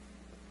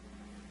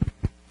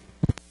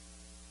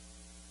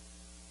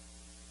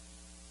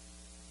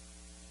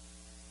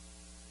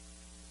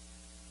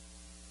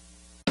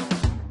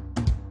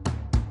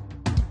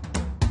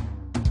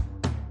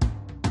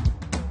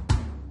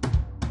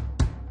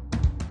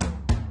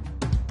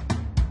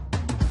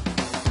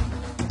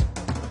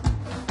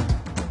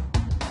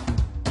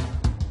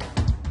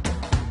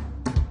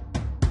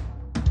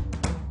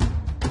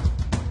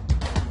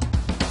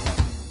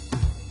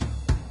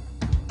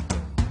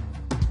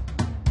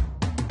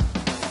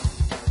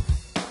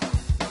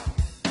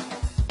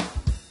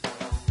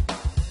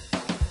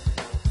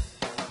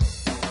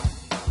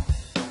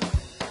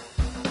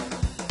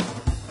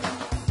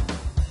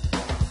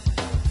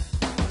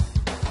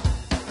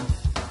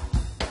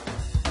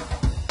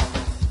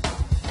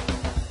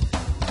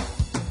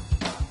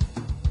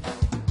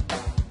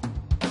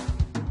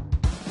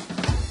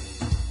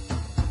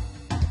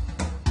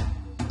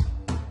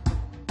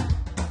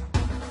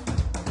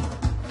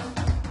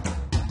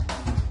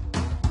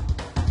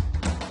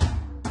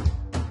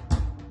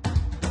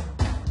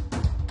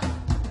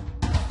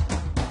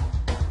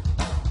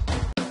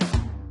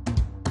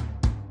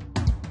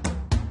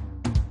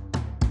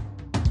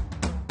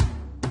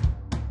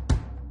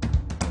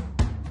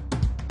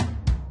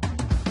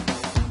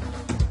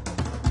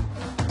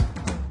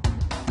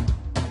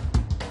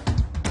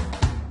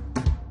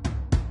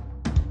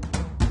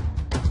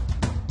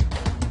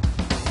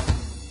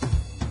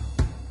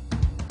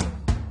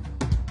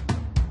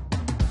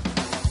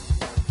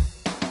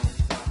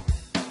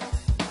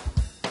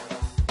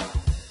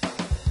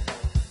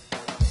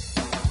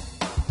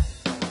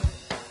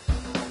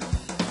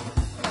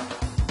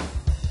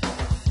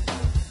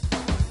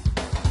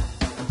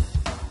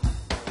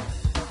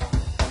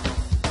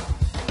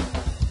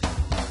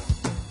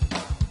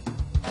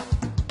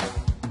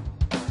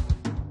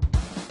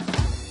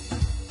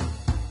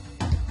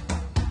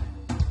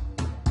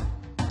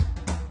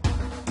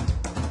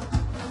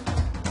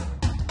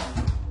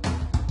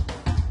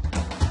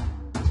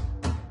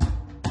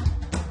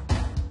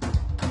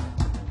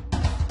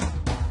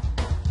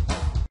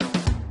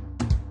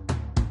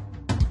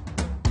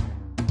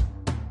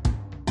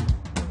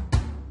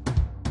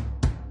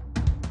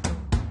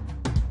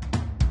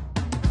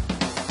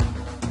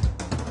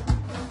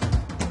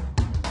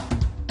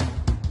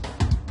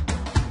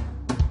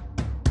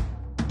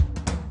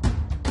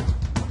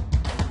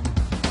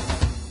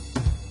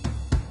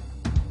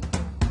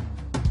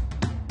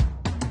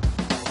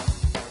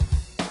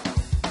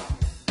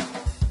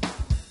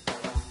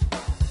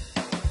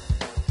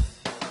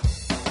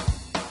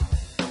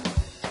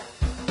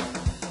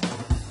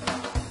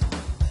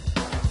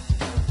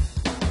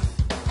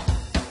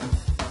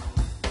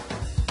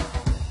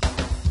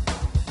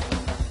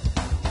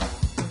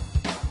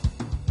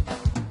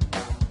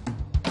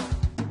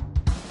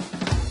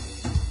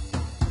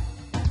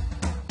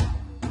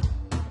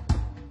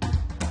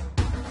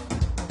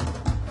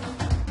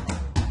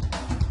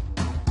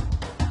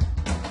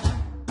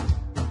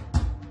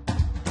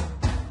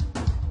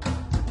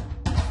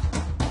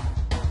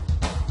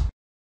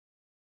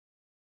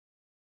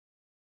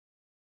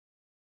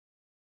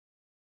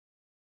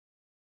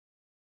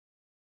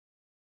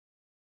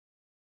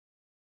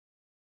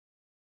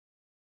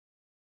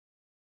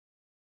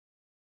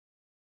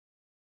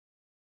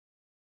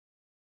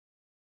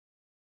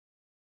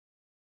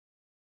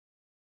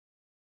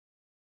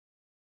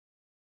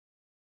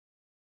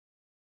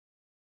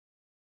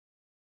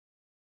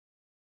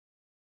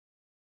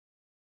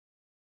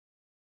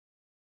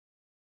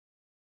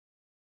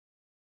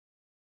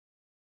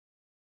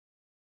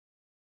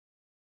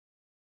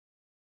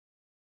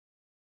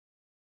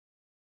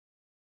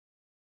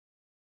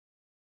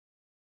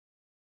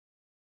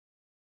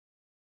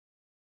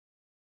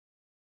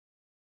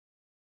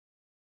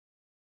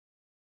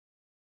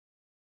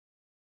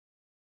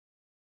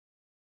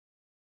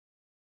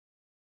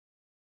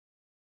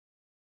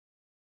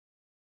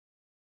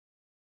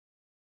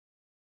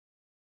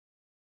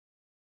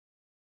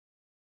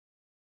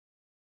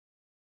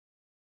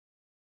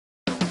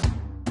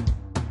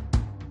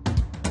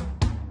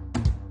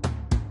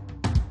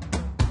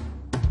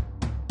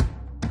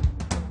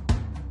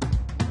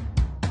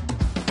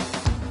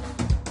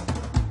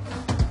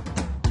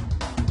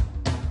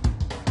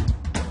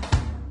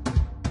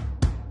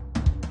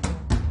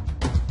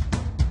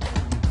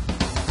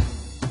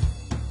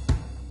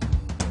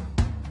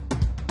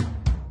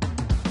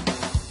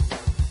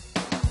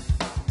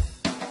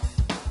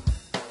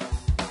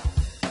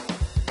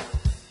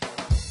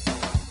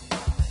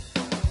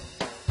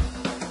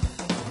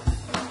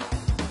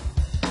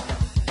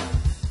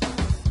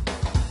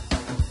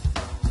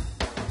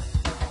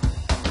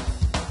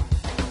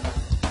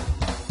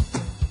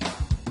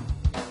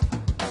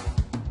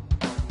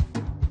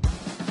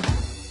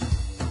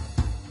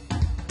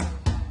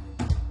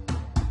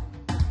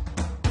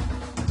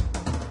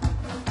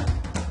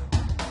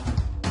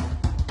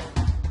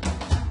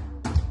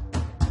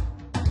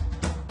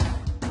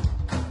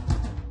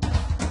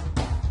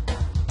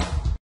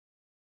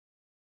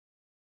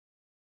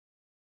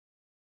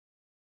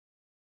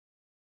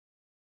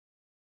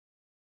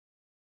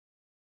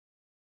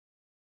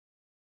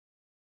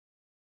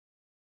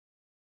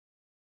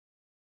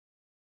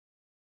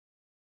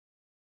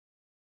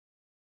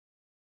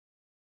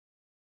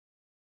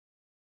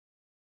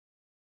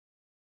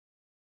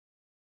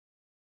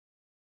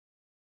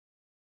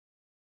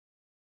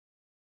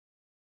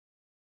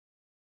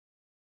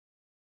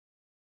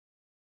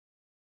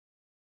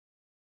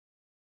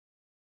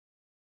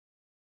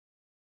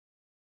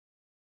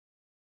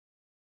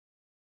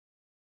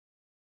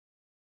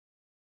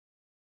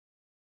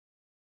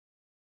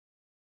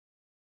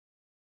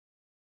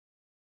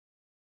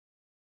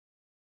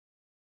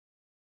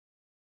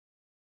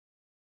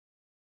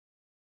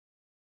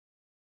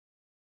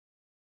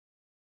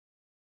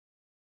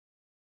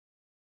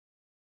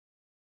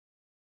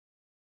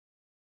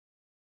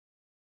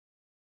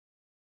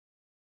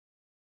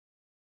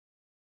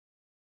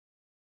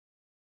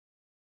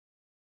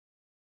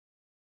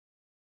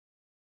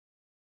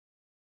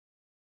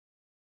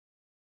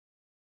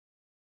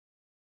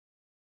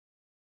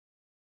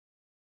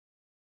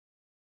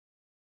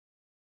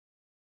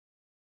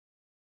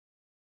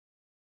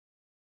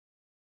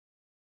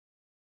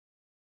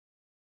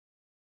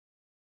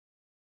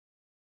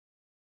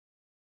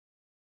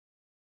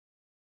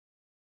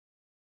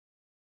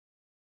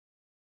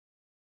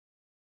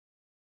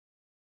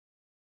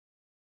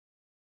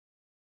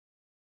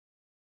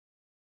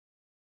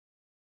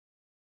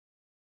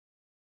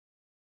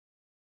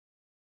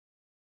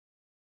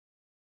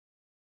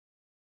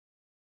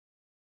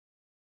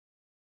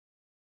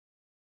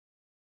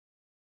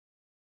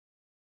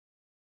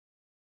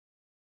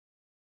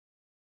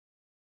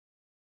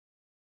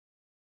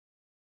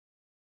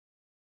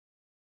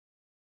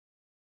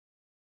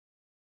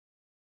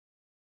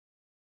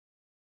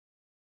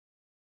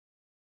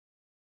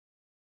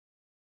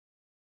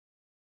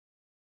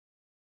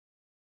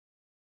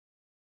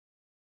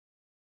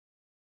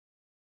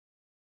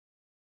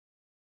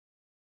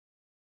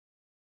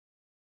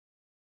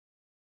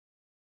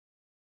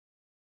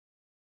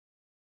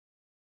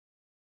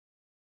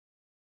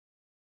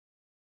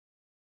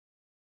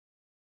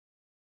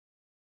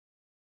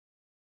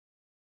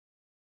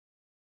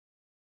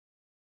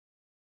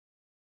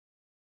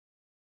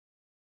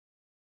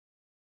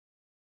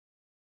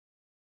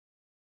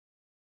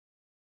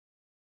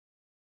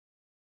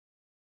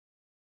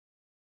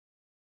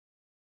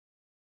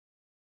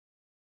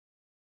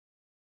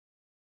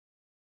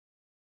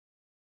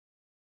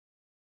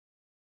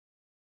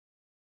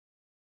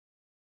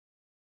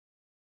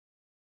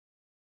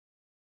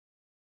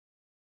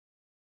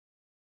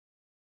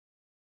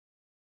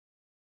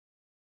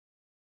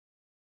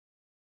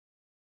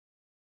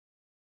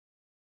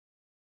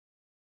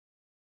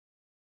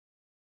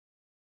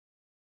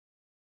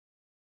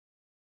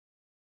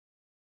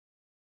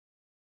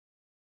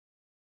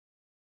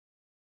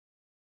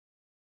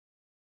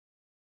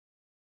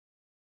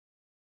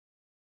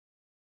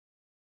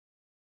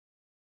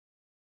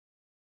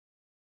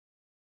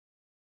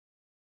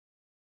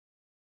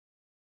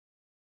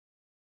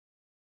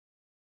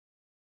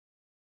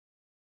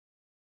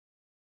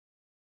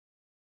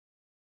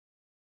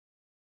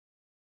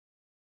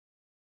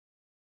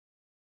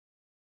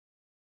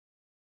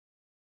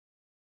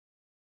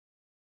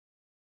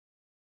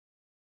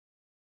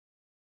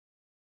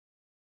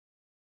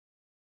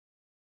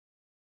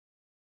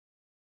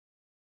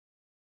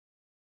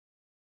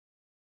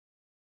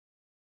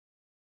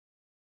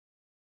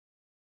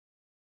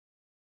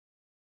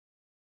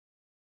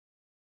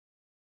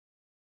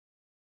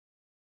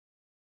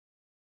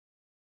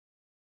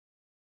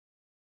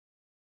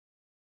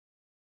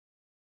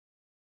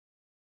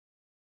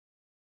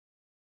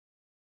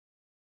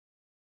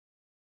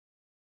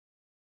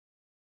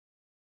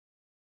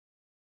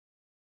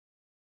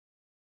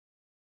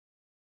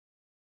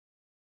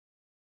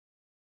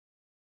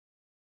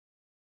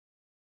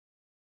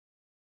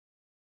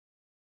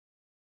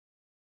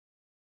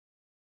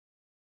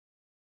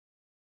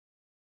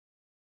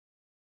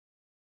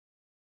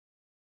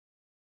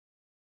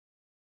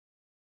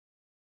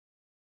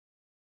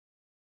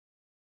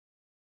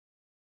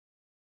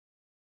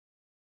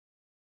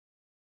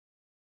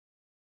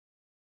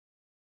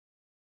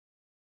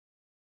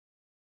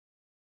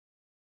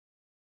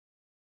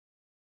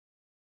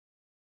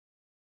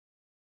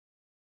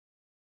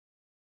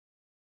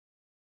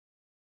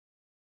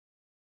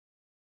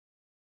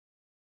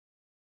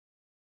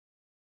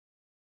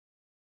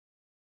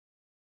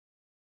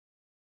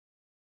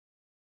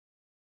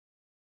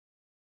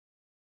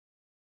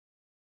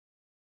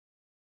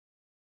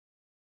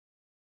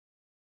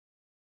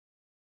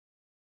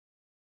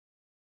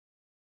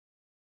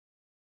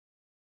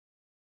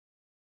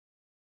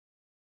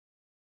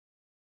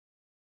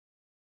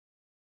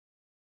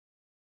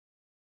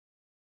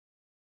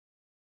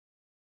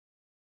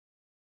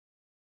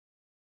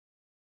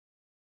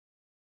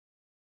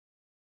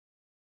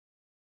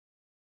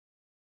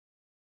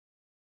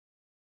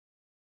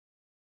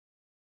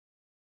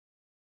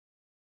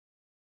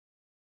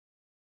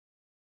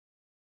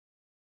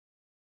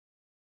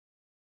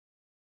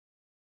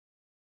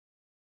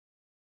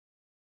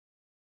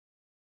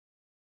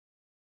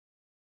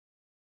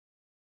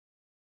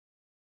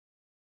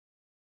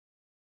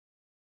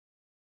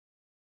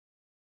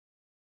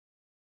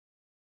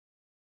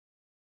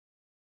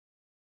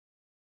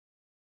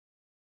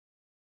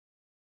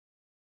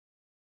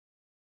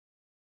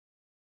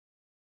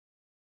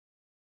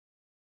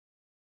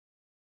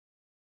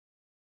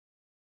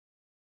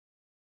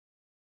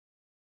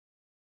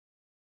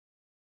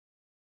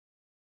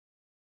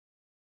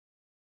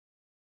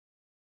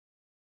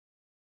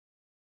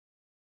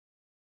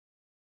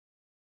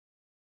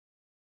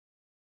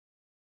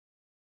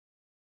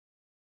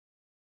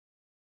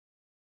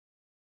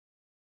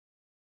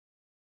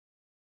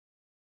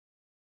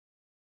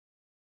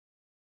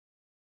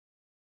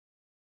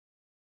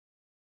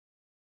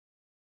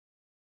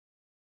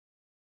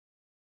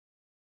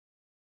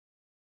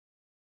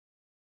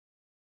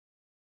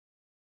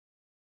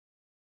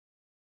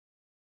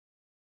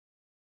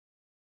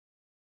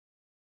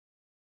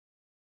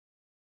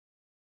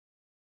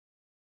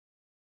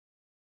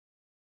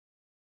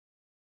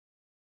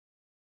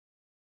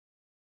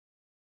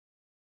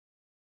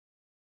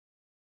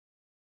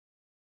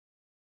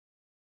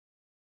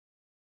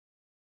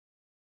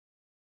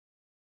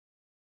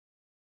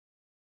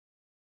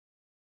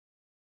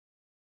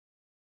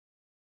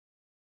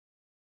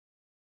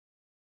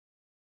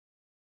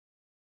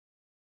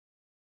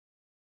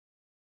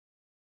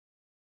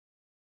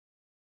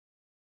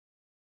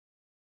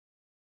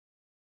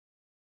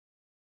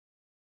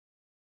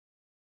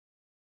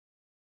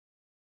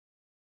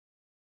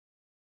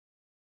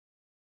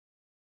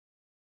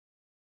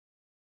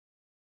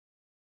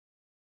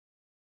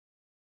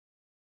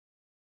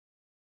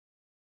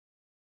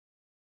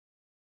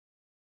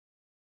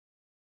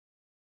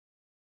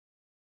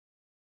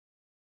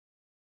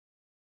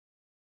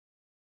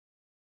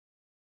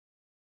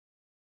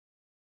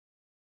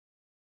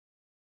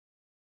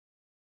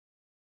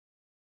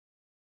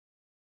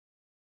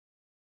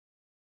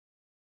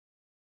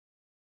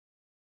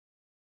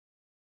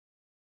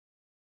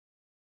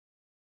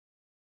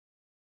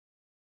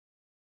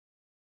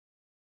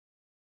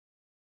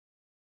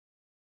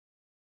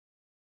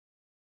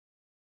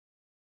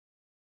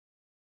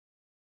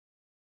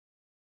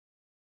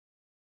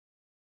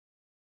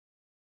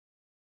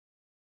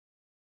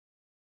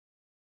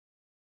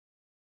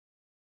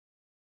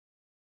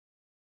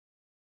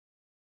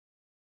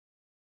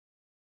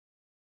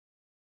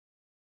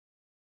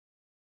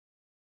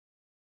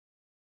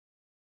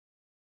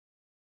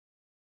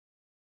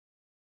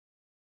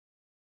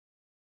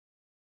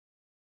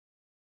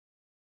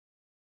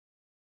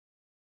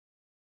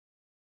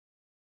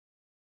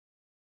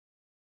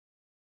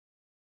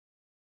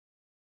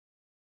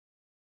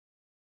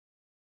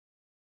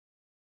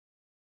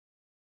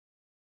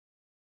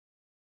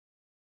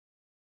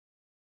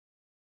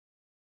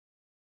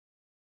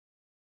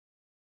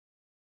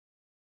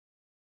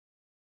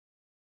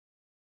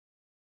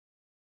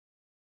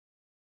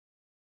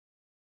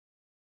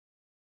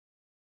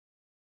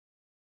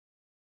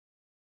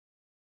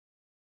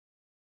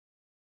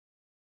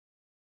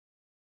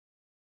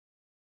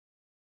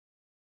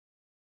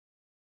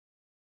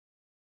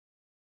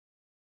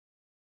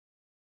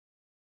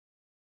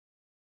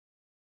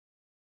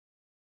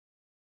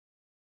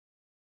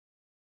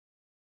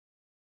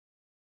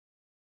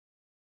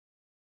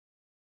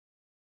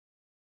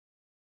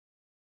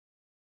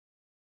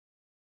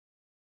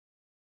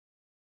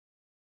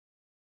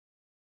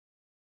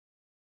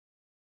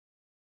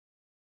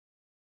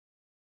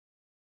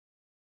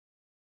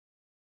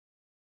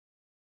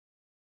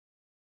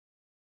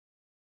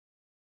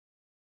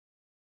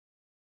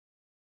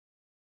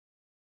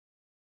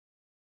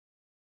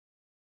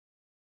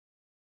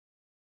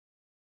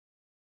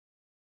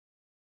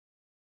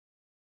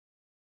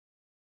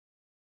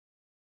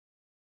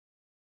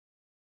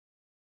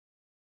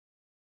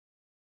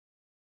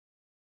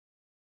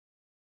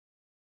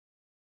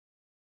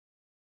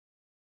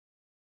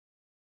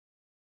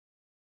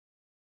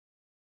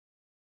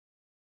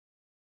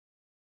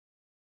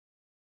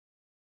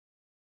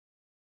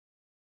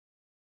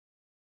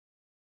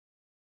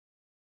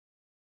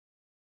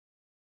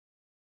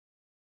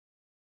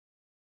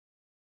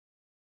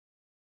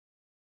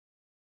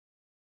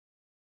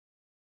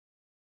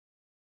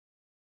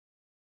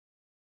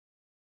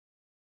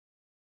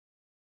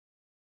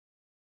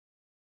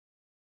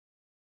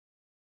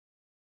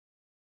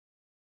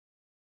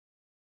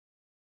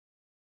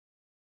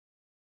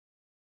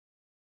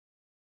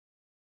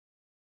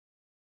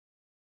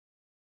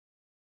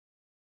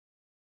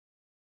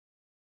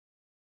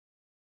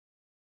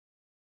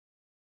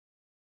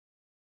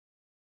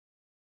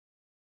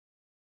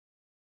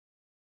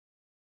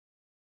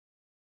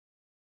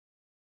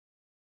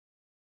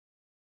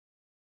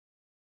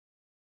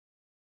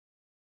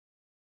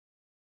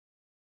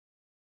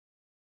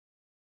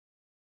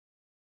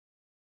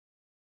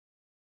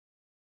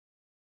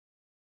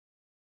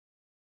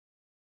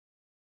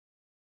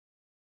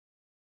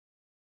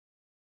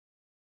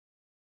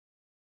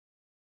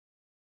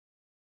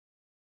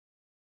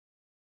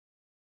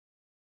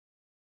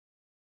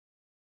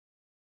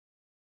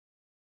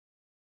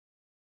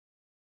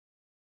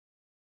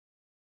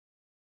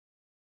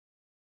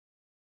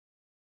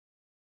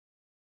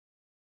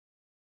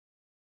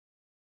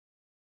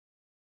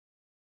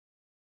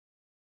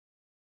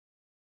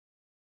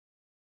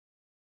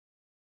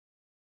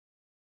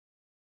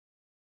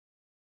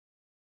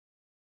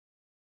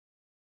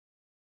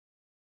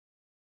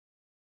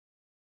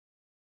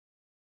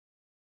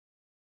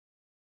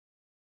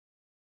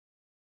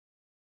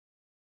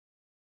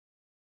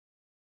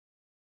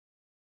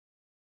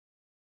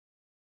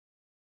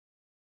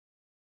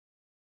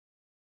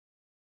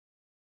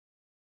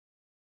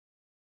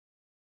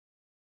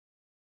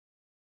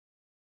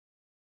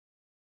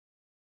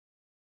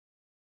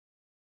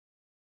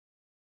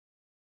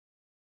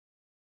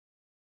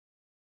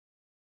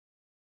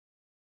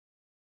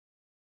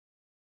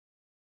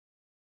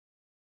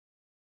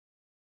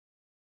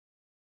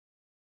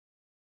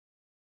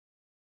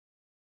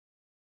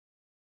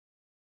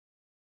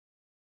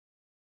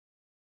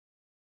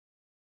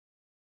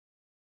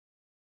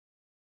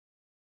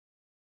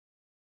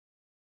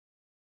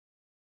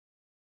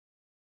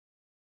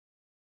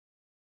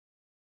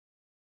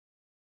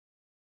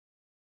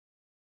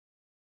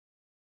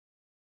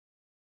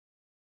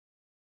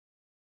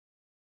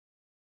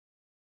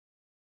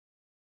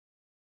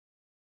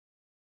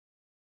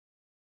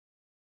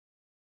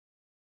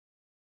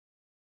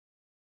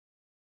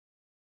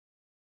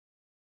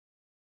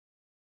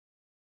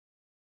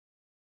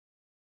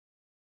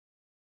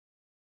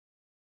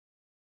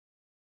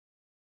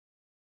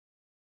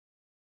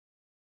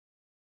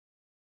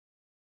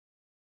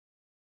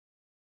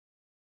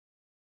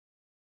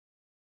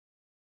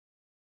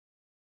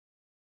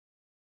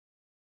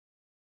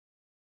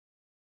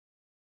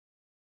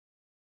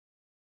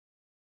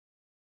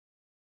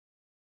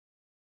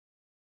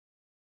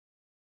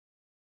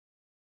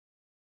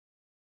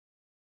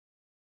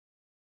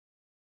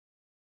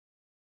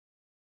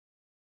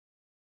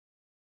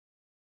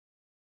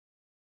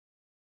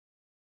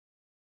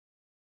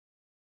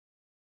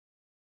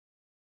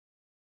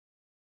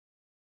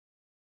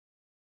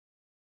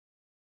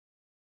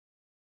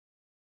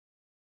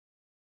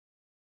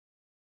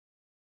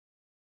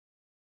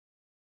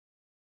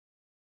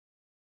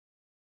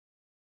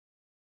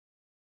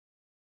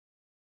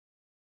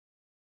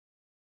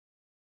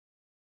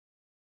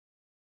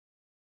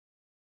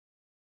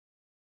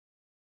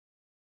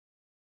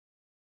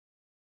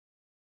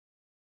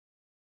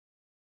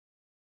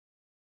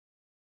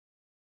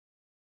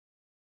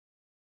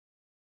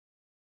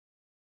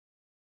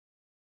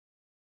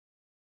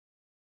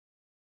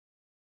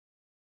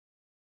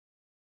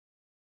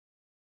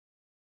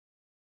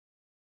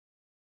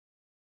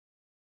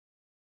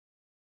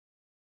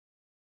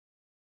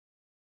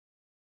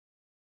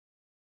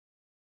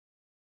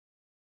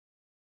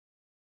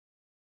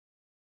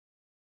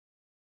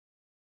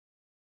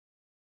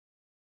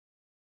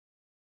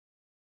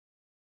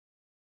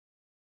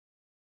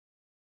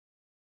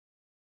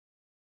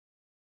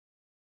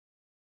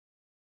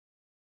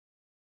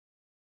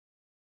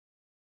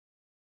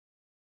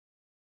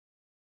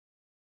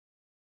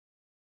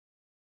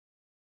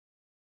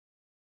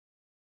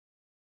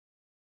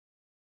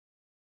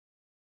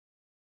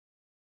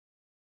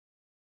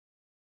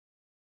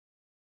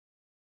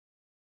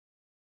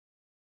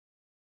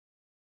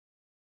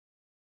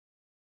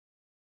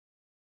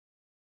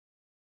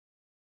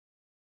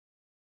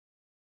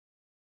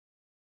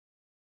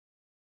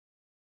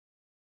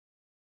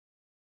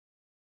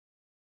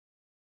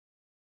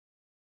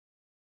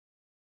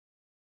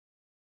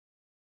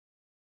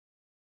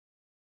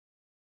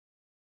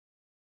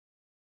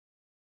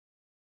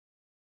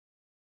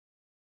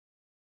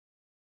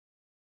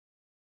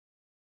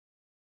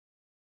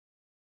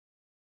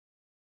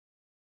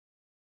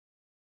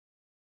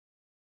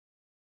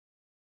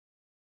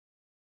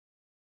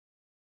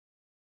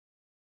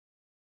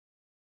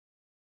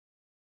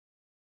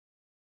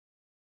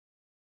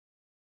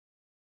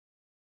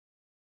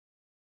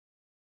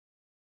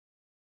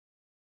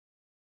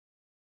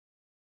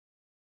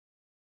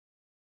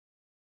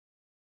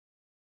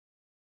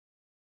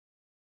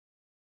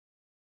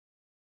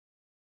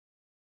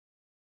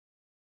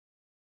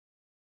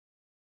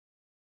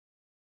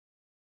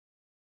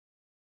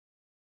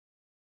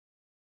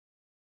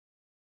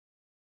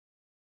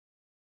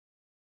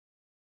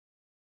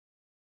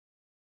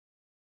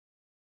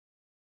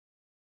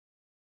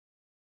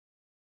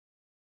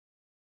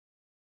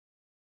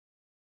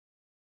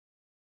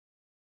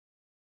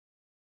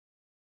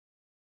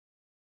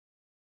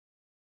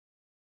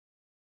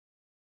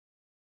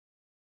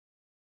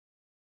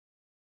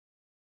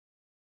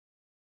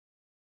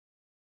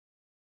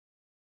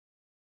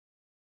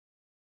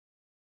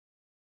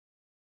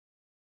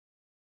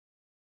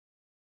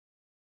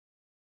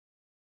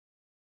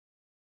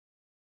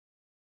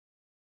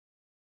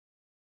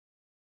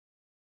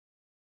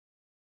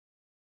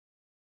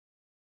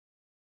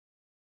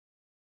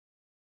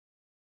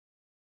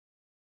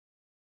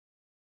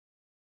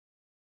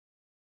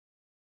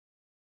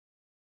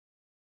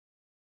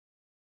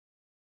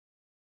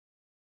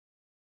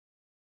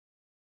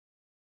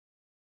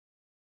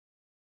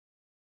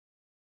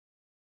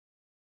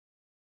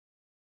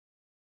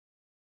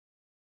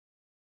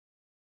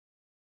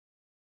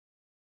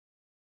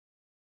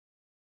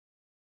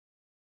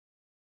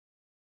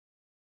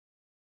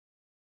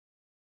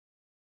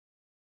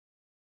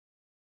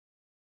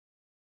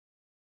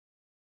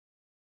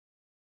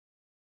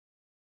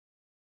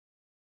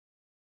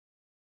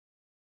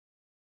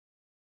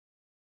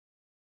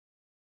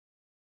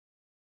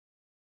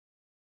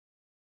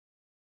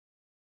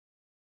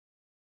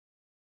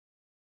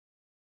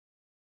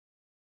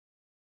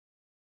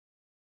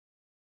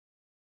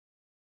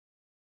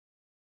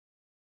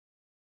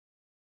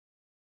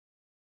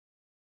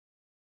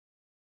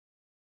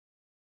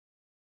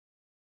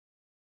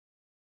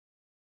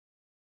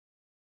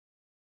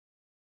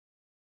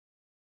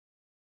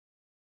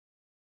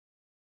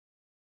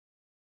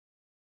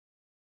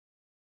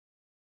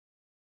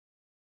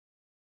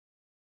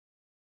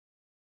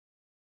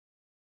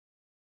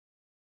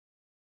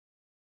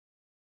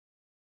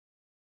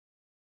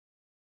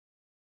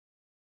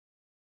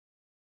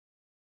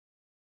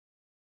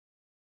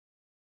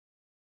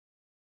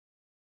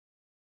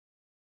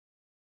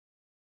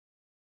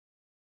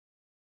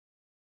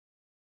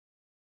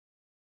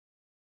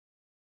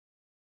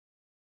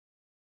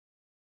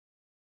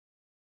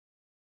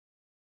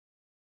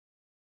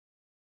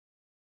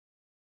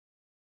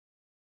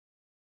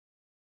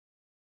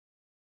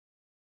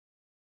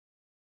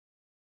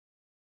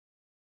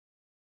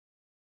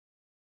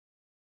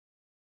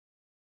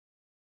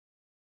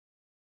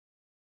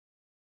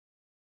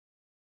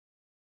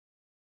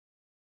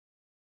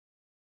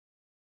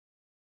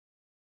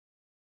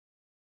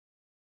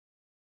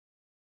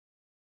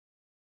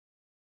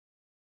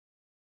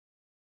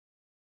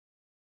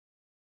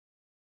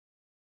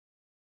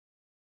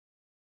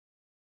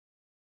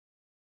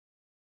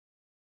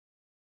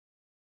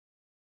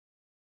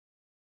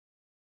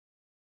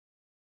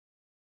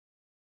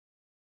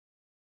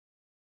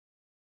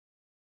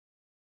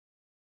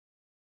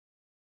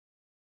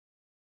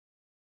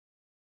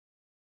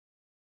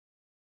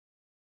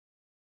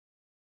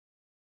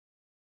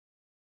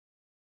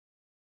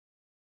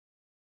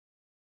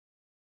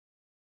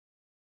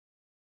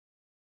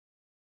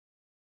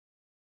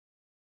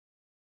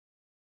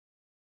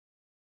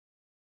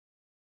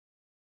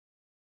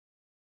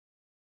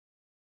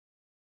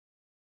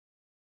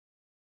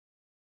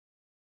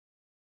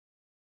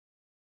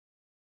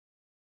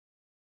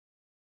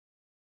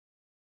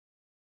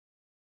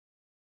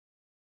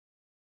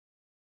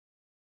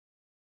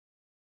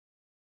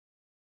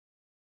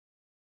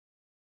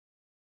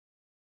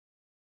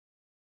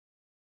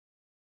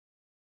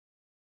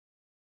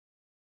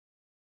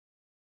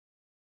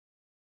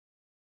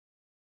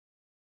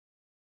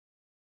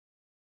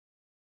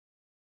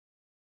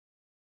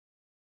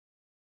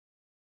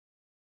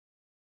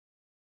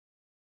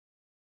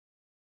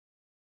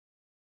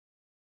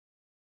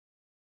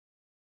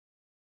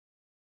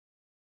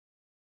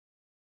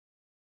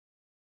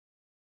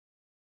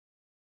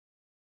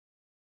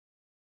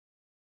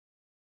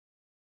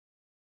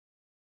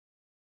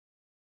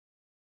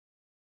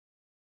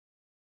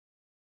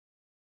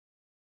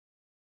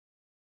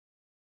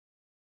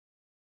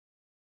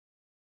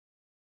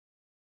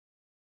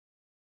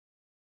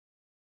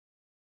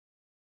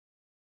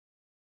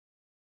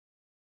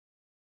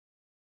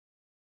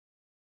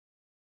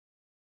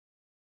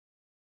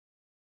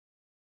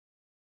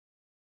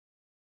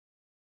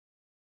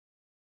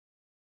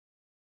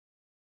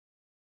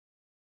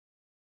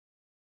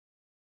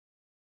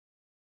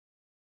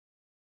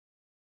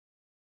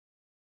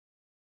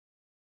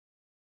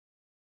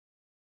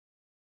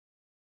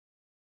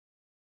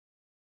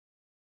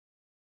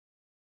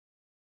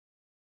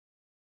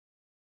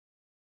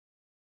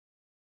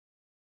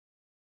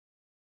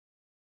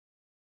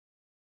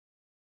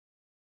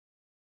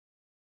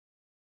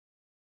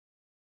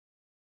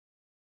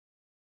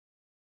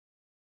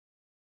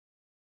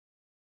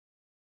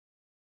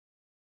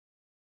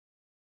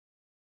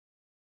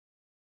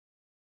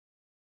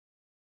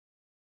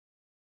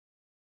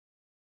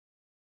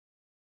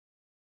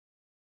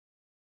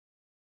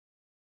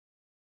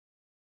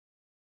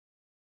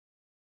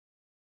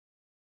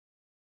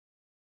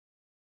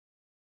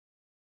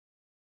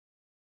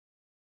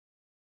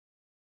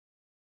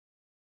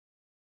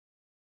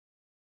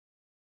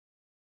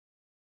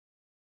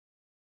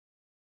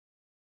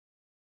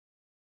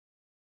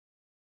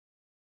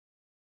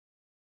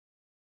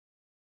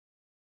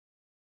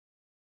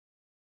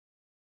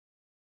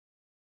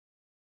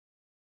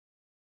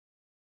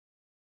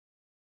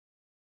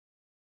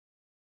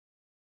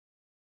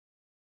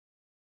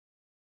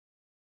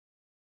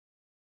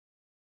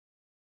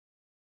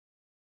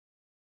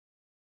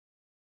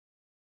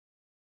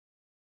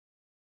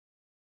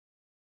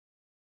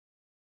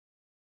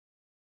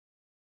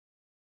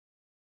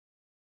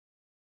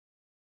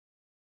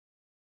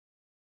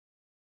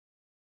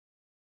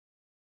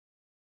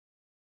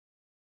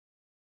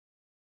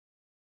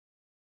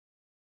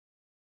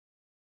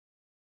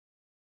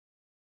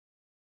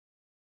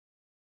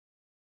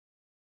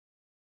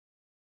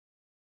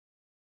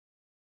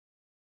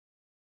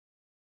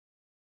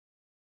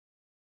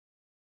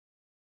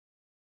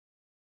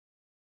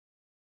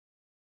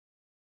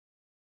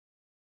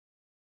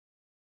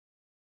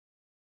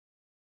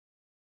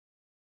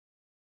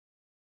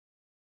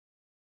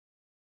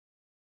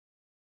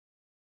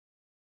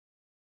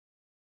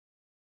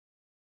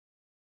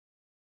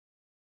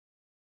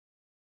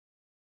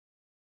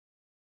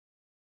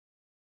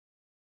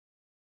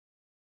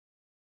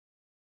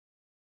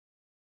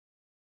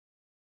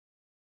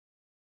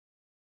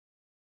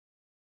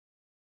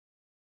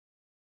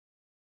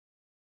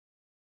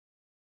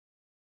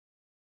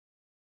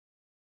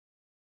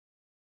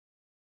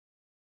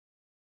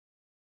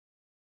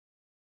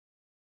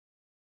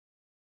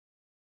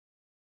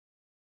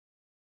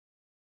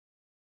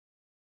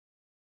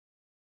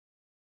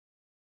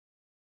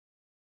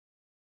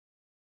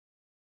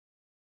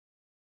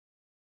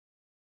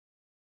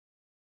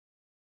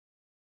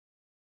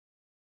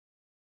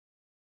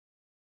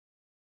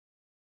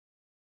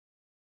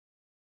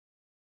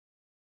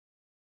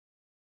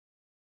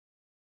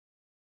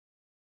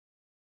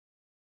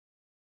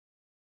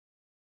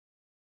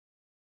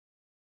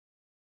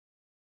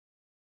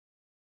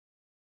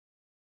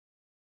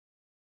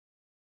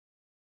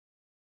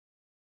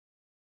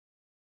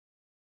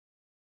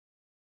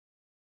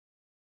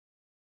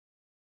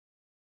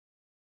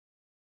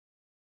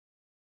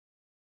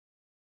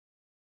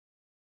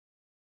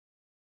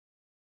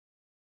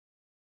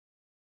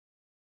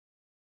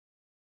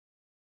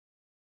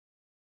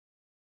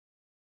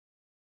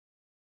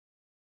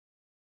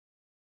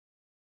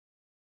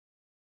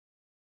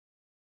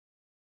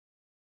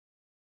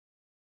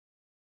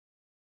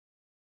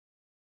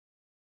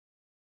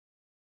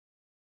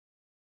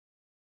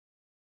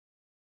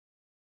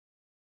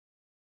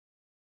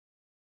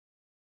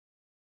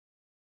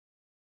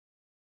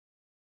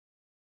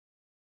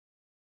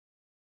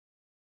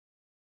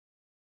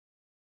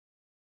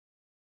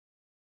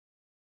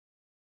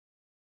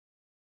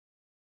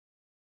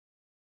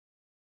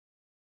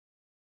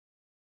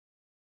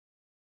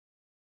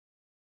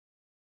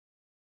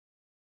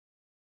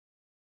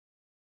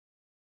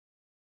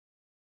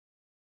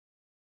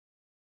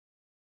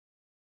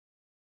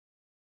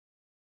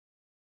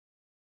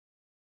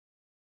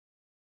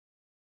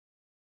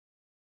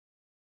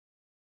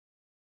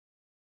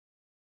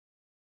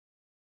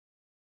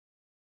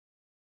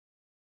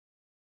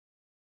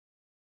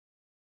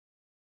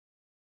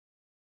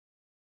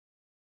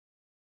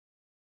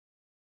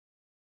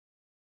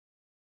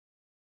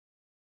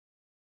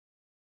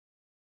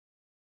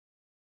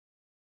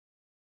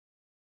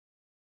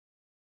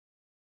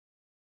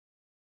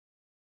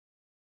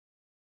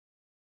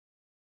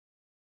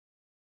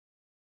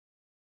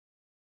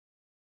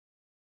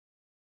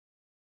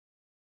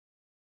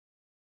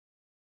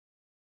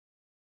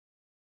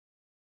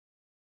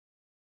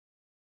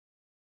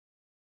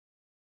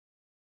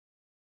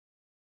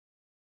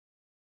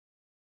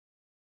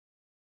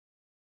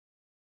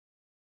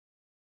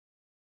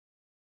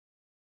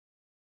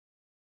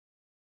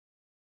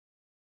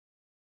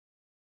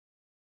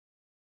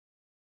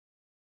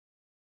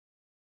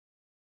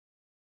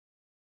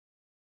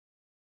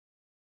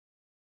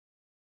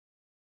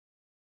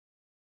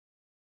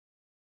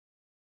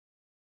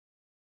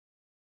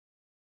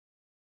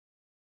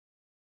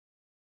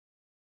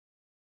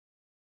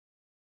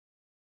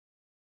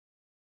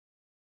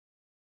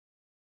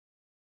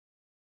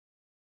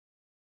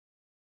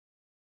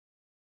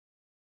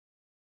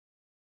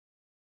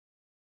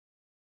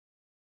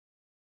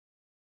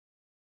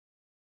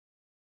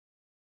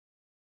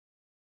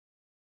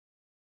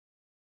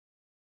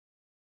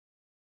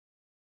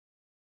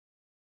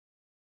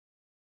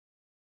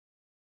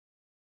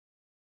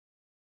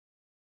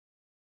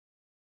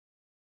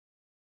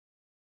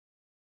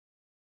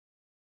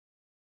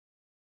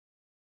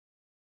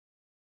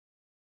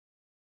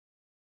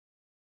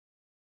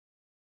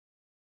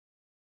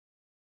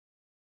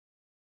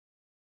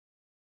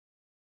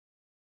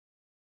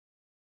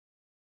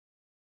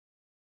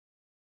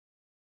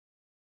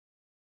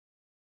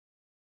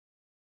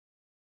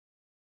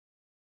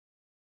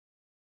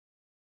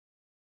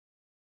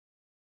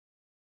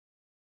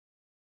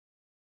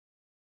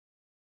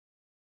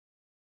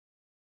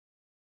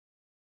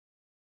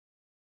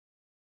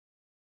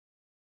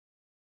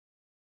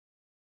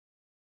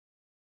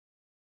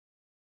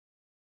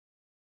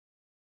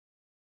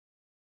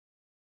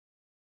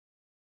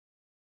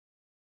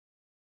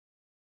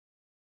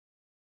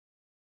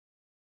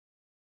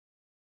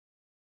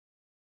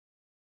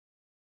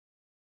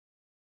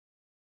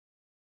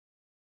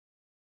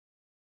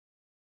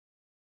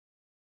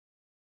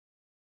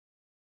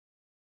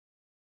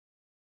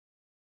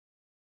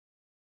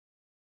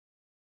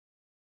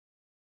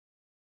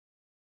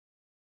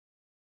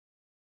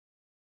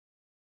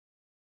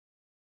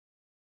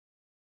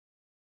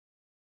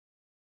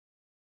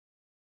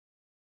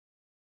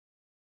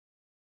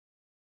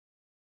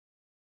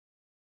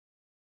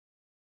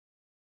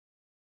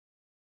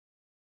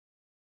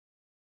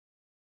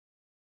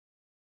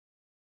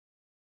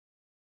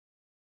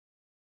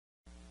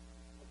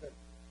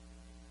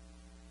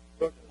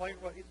 So explain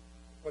what he's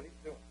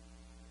doing.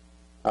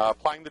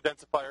 Applying the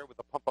densifier with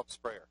a pump-up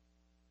sprayer.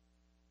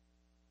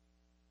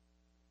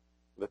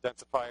 The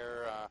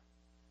densifier,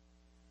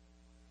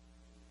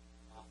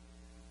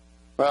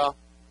 well,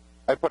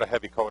 I'd put a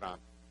heavy coat on.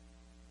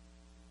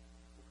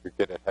 You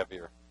get it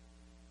heavier.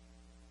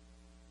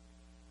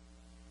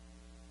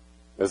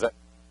 Is it?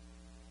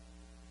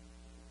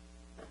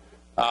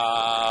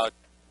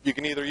 You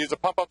can either use a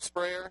pump-up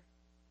sprayer,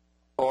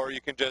 or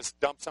you can just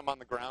dump some on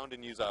the ground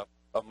and use a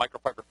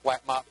microfiber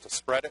flat mop to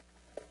spread it.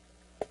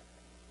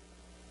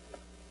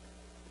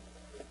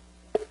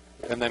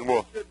 And then we'll...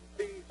 It shouldn't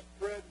be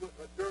spread with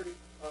a dirty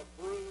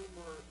broom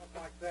or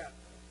something like that.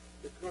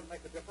 It's going to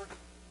make a difference?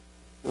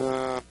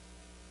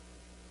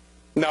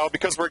 No,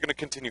 because we're going to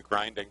continue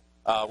grinding.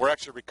 We're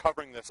actually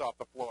recovering this off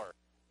the floor.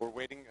 We're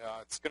waiting.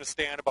 It's going to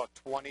stand about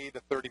 20 to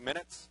 30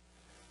 minutes,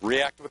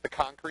 react with the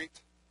concrete.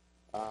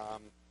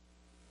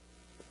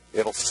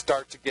 It'll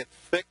start to get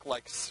thick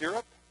like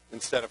syrup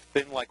instead of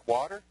thin like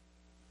water.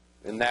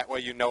 And that way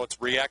you know it's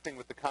reacting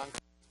with the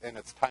concrete and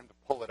it's time to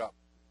pull it up.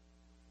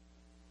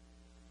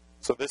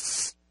 So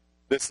this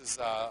is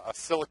a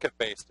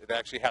silicate-based. It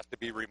actually has to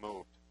be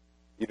removed.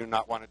 You do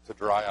not want it to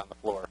dry on the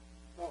floor.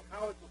 So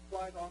how it's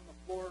applied on the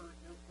floor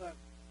isn't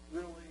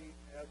really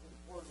as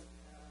important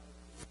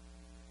as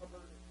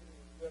covered in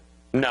with.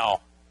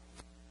 No.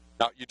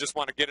 No, you just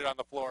want to get it on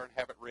the floor and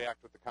have it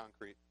react with the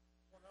concrete.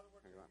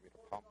 You want me to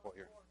pump what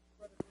you're...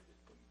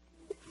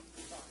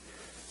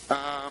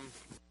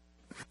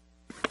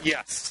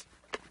 Yes.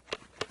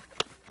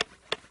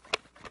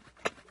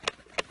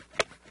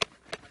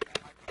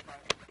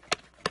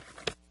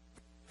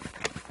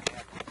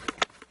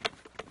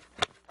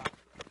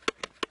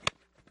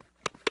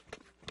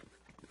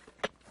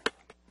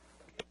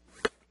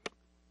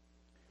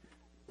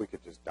 We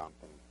could just dump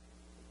them.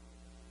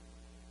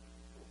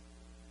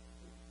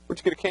 Where'd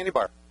you get a candy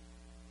bar?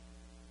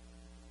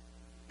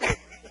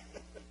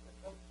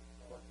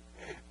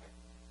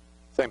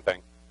 Same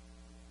thing.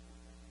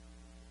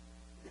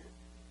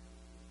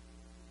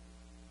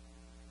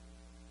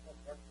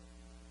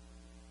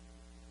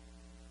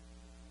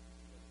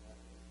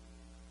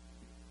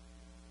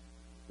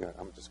 Yeah,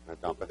 I'm just going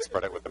to dump it,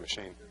 spread it with the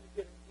machine. You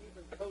get an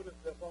even coat of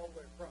this all the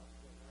way across,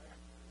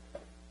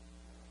 right?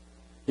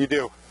 You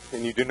do,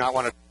 and you do not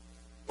want to...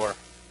 Or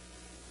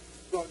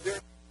So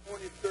during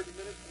 20 to 30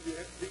 minutes, do you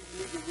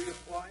need to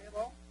reapply it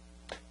all?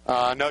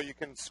 no, you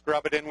can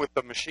scrub it in with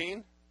the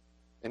machine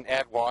and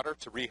add water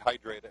to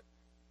rehydrate it.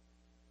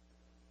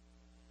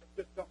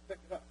 Just don't pick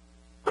it up.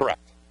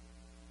 Correct.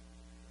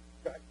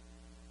 Okay.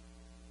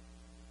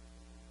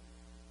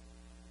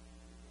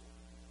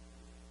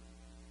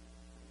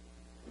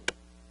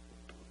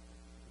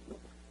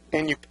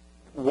 And you,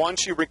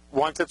 once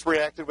it's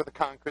reacted with the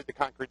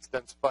concrete's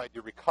densified,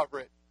 you recover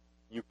it.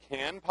 You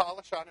can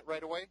polish on it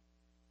right away,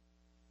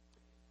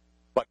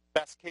 but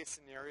best case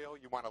scenario,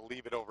 you want to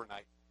leave it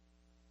overnight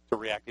to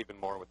react even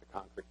more with the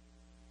concrete.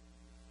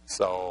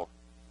 So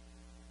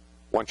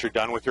once you're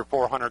done with your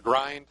 400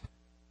 grind,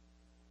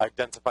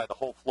 identify the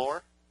whole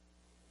floor,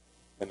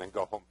 and then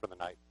go home for the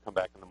night. Come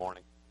back in the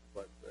morning.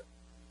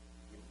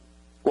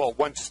 Well,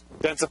 once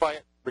densify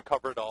it,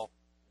 recover it all,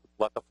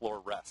 let the floor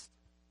rest.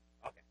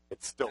 Okay.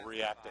 It's still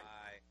reacting.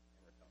 And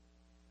recover.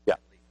 Yeah.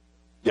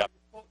 Yep.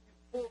 You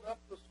pulled up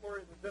the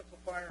story of the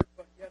densifier,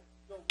 but yet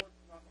it's still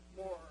working on the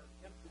floor,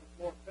 into the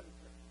floor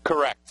penetrating.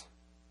 Correct.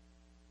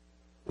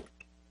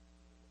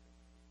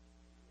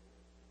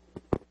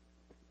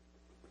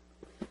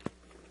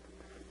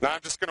 Now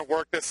I'm just going to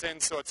work this in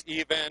so it's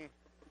even,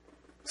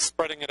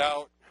 spreading it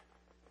out.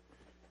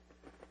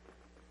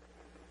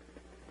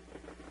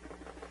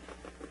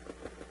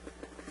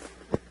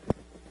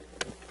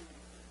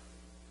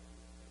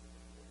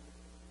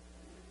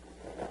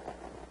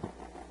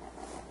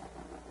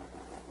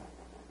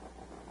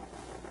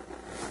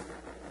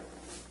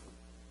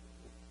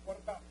 What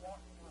about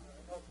walking on it?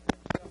 I know it's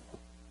pretty simple.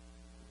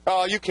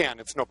 Oh, you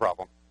can. It's no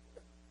problem.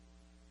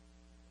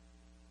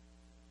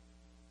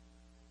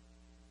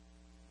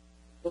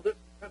 So this is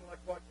kind of like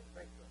watching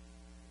paintball.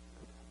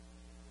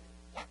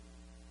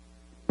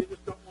 You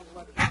just don't want to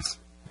let it happen.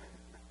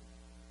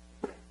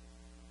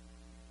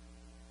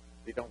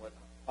 You don't let.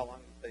 How long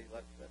do you say you let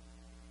it sit?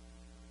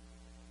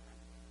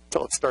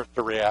 Until it starts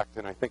to react,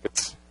 and I think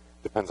it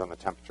depends on the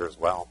temperature as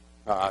well.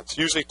 It's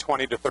usually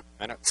 20 to 30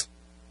 minutes.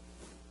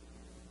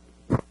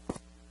 I'm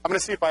going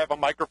to see if I have a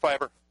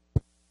microfiber.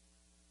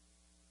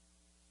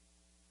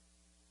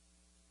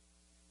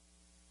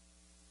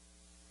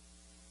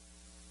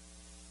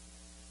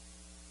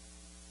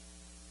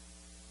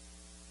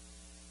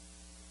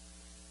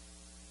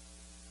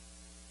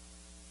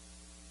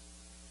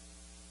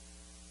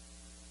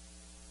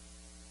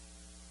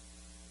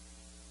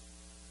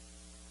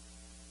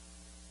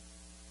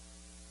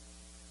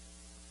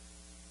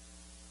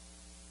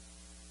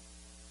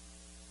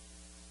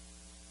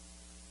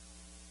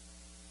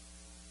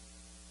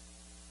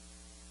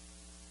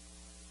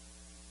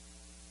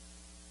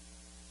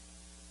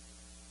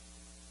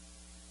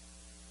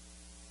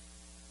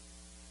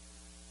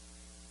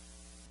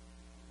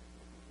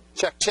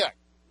 Check, check.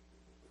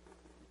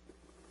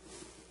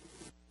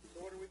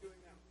 So what are we doing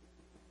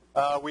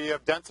now? We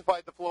have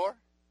densified the floor,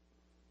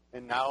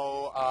 and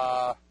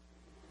now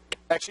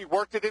actually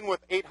worked it in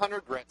with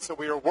 800 grit. So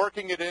we are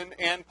working it in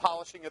and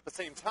polishing at the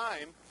same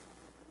time,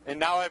 and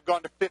now I've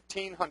gone to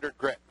 1500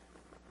 grit.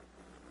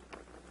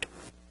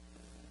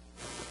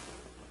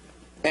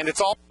 And it's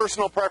all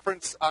personal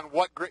preference on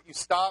what grit you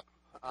stop.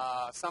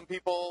 Some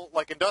people,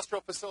 like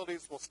industrial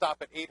facilities, will stop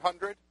at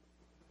 800.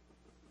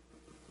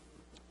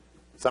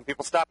 Some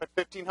people stop at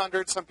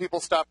 1500. Some people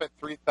stop at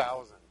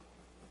 3000.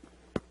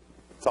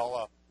 It's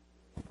all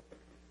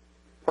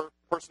a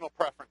personal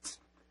preference.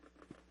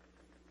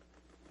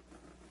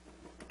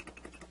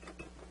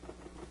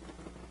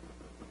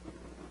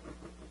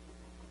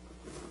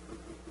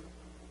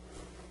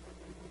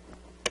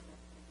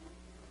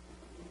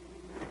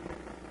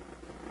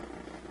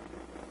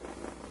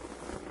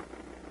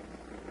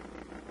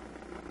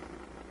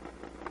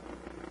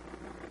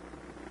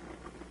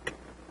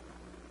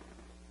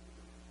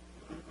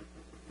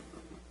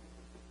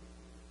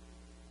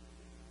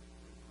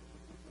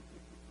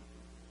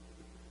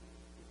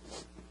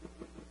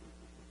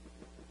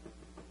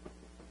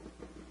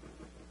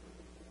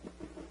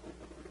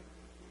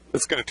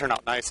 It's going to turn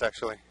out nice,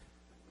 actually.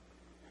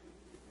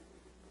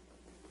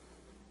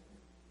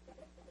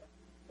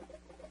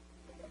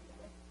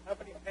 How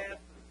many passes?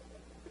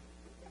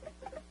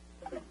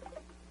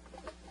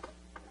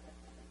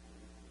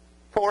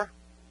 Four.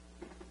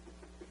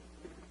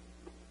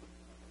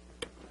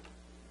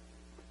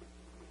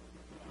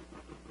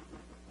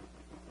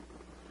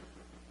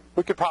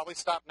 We could probably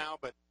stop now,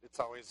 but it's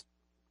always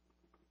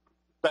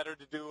better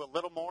to do a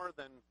little more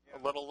than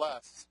a little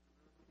less.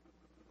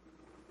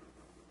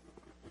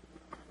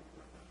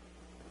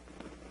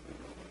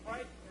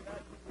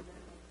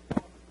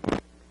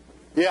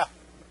 Yeah.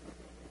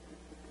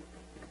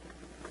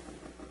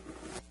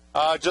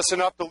 Just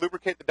enough to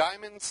lubricate the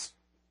diamonds,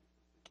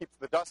 keeps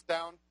the dust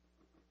down.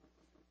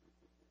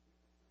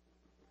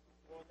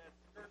 Well, that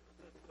skirt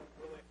system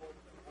really holds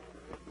it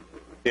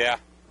on. Yeah.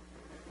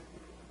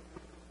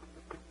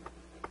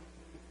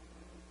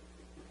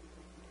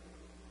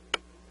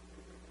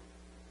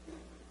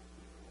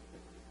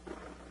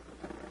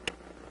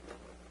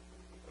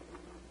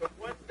 But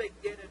once they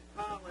get it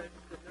polished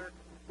and they're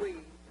complete,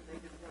 and they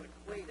just want to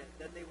clean it,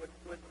 then they would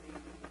put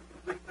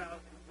the 3000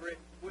 grit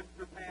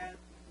twister pads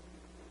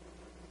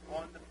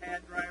on the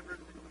pad drivers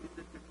and use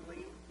it to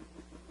clean.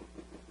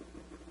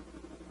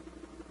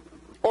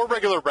 Or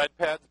regular red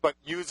pads, but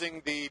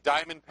using the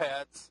diamond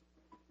pads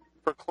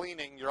for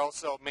cleaning, you're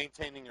also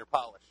maintaining your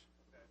polish.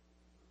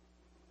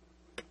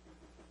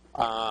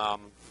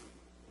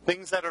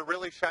 Things that are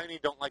really shiny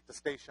don't like to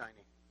stay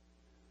shiny.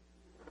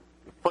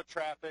 Foot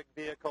traffic,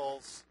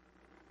 vehicles,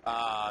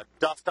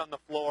 dust on the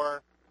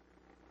floor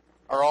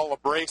are all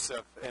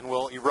abrasive and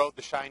will erode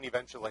the shine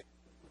eventually.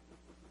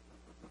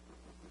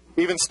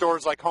 Even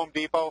stores like Home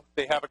Depot,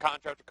 they have a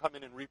contractor come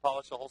in and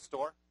repolish the whole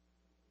store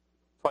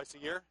twice a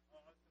year.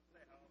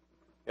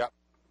 Yep.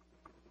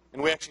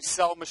 And we actually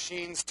sell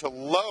machines to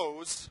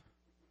Lowe's.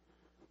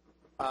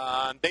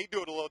 They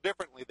do it a little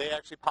differently. They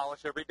actually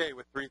polish every day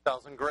with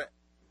 3000 grit.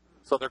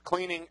 So they're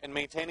cleaning and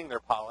maintaining their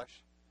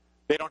polish.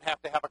 They don't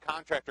have to have a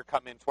contractor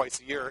come in twice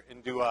a year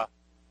and do a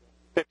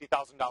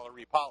 $50,000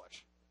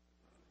 repolish.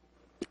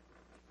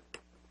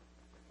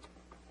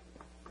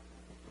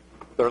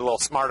 They're a little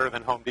smarter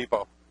than Home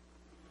Depot.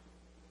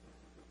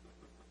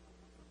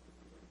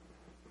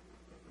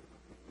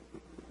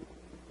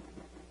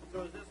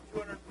 So is this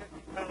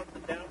 250 pounds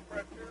of down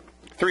pressure?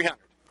 300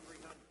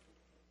 300.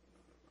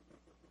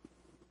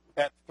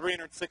 at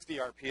 360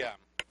 RPM.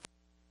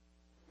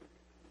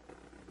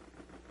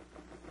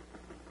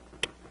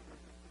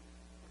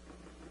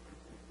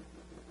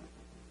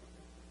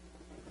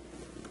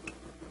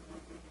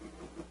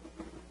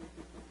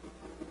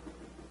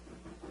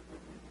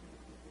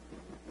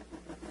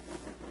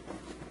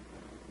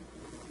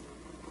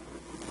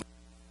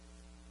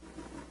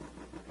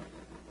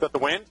 Is that the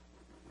wind?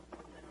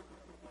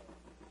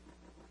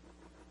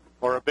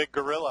 Or a big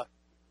gorilla?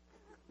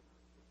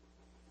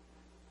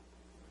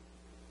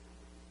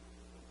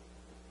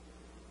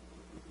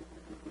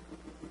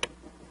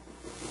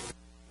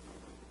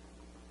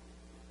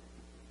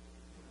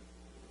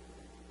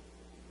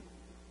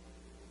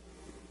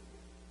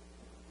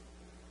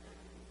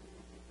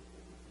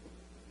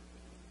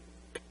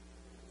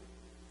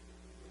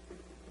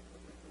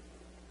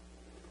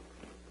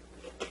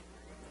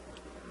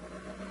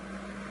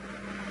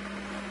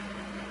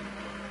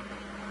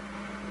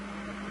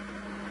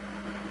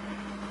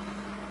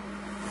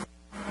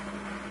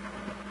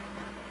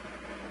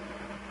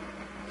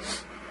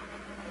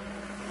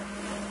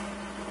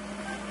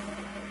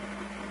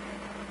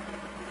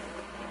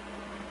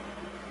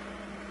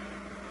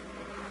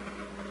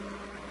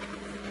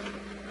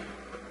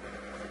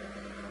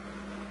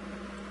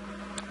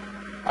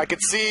 I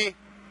could see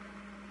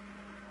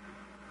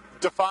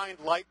defined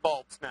light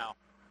bulbs now.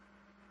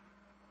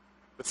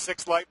 The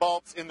 6 light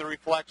bulbs in the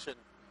reflection.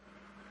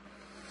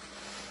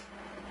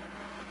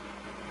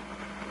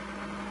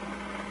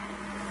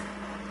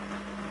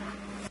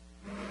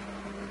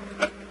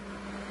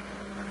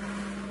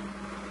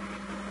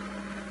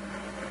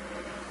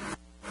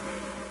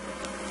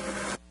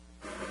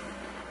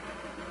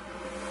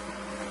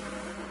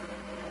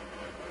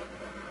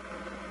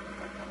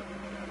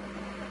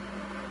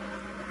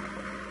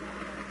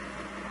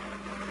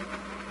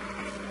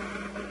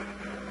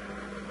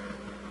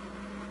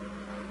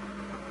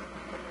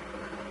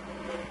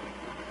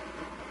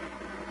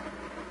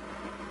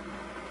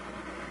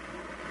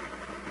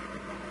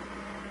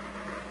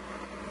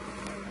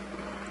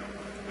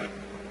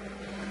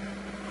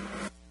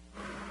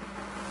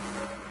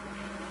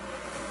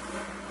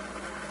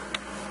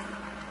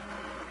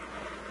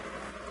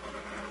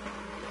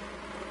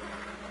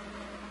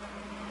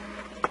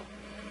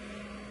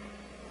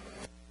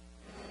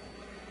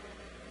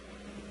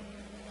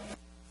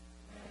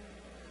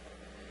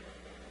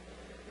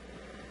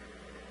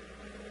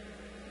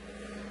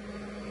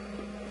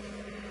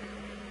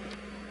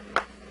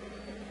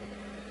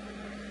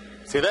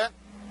 See that?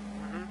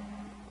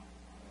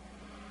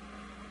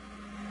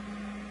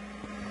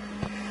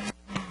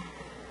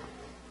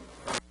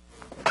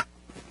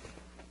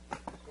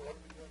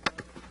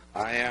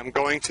 I am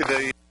going to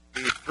the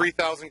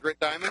 3,000 grit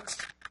diamonds.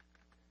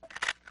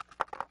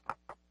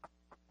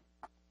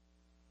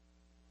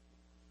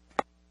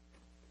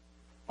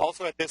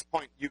 Also, at this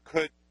point, you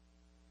could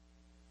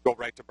go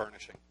right to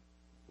burnishing.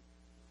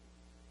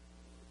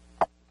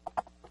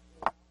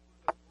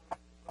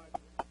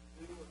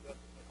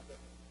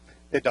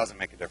 It doesn't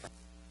make a difference.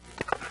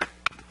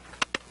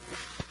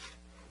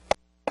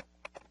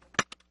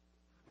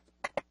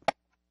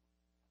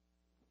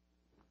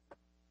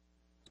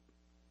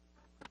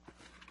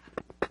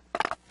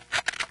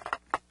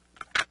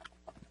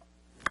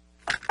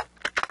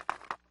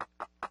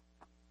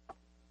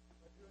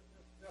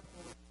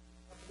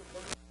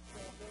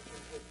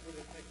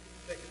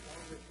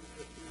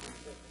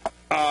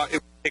 It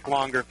would take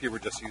longer if you were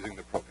just using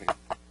the propane.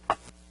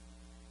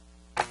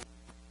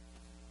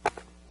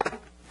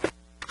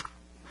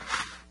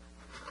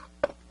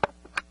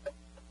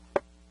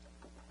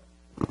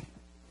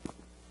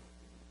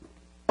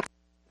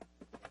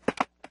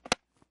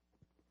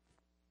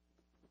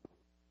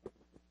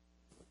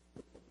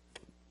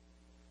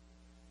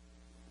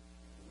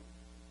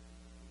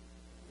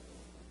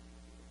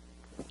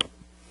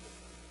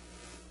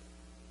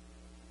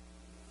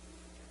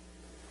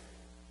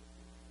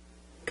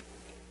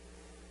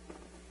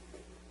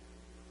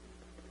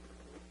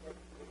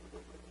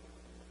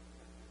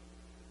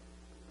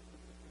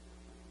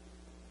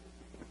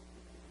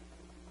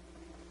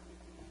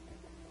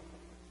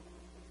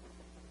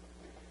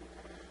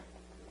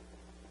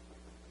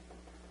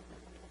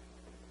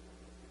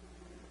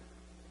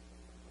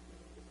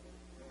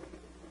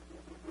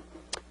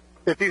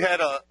 If you had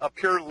a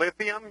pure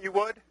lithium, you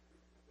would,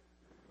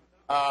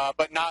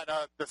 but not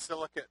the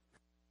silicate.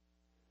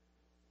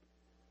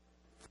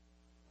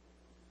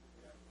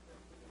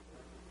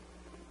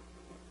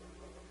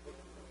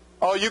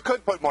 Oh, you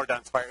could put more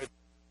densifier.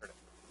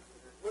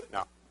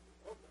 No.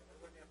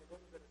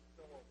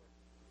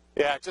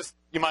 Yeah, just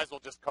you might as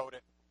well just coat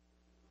it.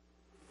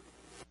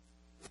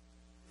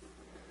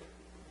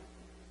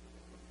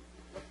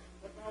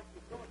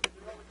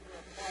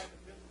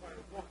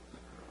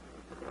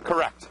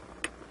 Correct.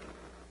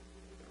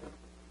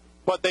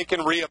 But they can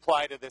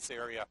reapply to this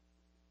area.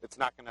 It's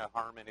not going to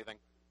harm anything.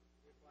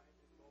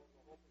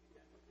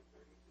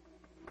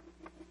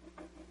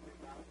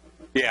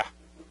 Yeah.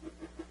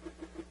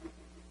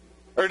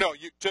 Or no,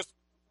 you just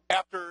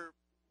after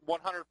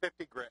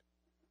 150 grit,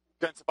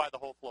 densify the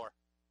whole floor.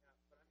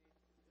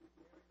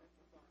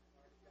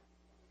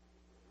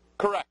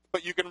 Correct,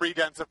 but you can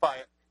re-densify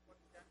it.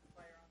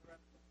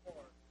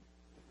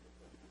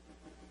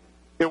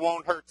 It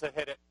won't hurt to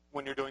hit it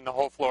when you're doing the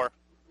whole floor.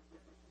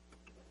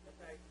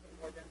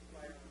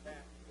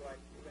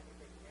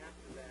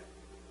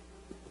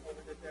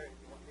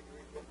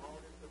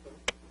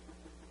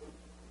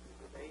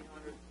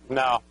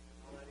 No.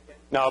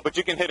 No, but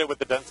you can hit it with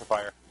the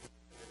densifier.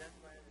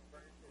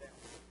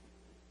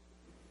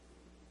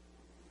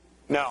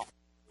 No.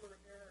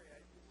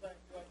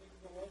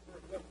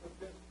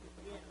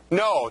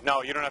 No,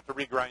 you don't have to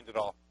regrind it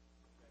all.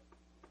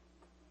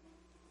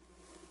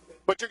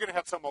 But you're going to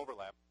have some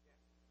overlap.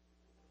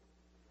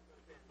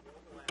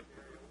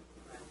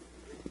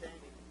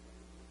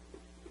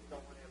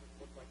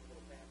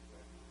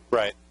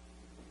 Right.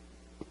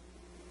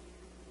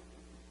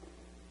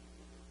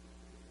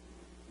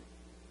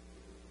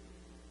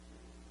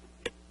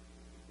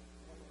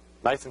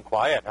 Nice and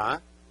quiet, huh?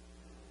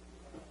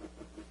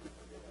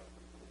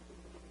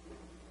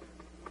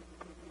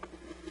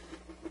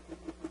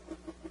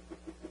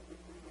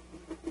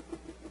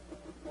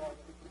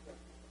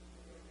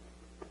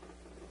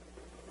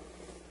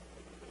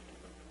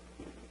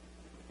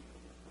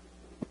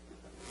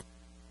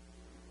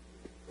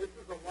 This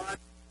is a lot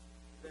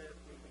that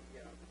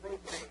the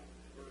propane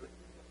for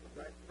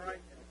that price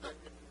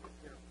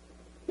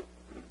and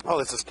Oh,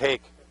 this is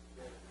cake.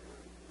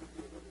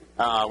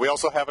 We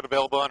also have it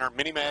available on our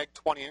Mini Mag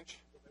 20-inch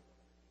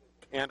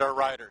and our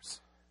riders.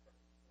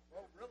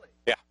 Oh, really?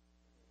 Yeah.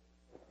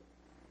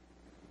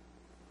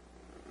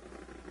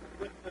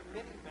 With the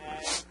Mini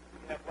Mag,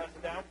 you have less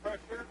down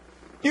pressure,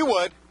 You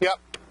would, yep.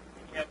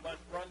 you have less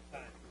run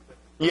time.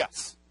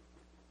 Yes.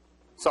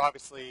 So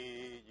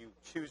obviously you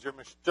choose your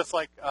machine, just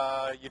like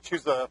you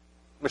choose the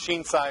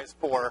machine size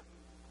for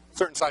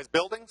certain size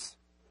buildings.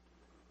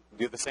 You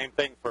do the same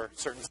thing for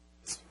certain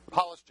size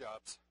polish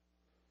jobs.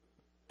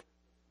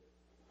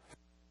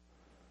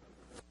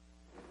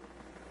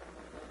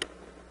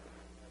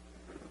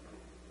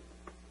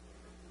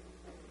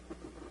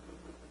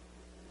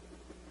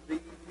 The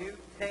new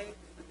tanks,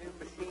 the new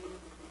machines,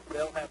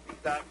 they'll have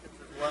these options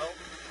as well.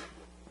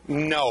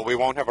 No, we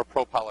won't have a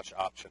Pro Polish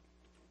option.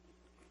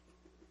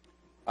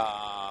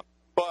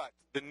 But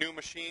the new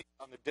machine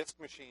on the disc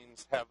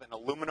machines have an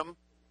aluminum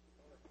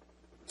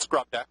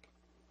scrub deck.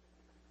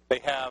 They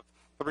have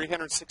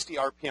 360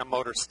 RPM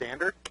motor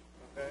standard.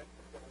 Okay.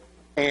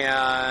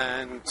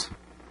 And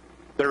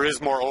there is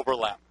more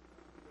overlap.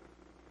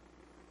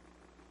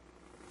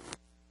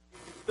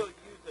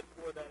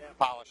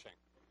 polishing.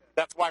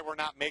 That's why we're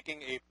not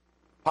making a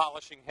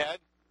polishing head,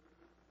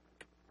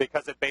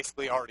 because it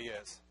basically already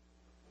is.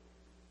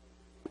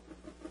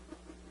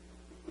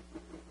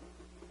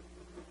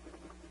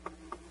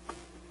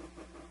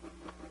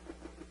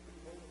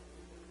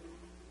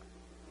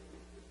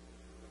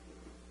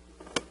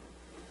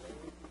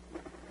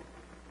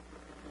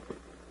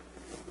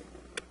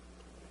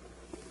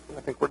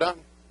 I think we're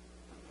done.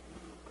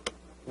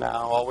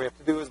 Now all we have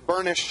to do is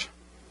burnish.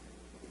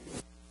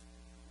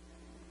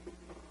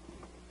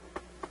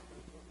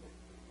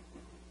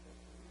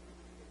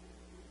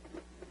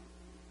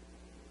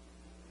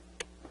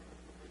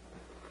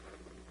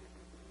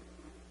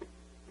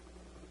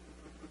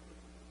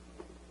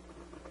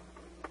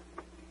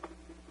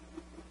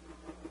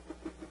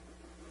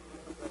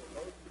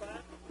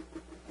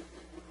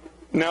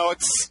 No,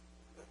 it's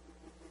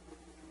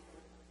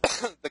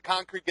the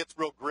concrete gets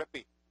real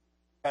grippy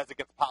as it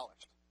gets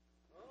polished.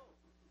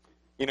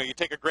 You know, you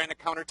take a granite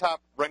countertop,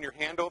 run your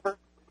hand over,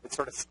 it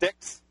sort of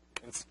sticks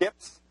and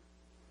skips.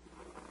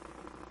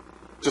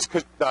 Just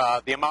because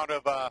the amount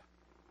of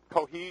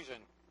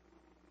cohesion.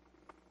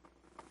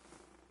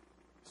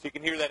 So you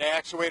can hear that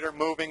actuator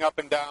moving up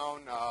and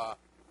down.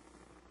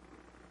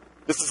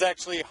 This is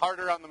actually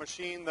harder on the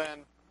machine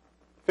than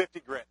 50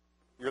 grit,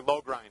 your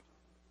low grind.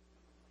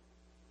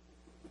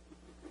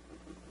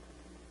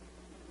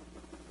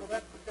 So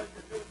that's because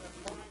you're doing that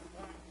fine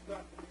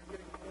stuff and you're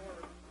getting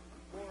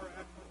more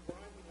actual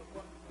grinding of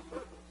what the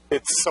surface.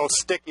 It's so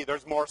sticky,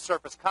 there's more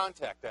surface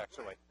contact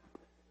actually.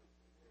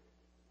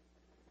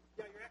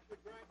 Yeah, you're actually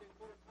grinding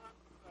more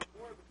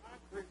of the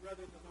concrete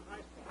rather than the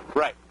high stuff.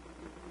 Right.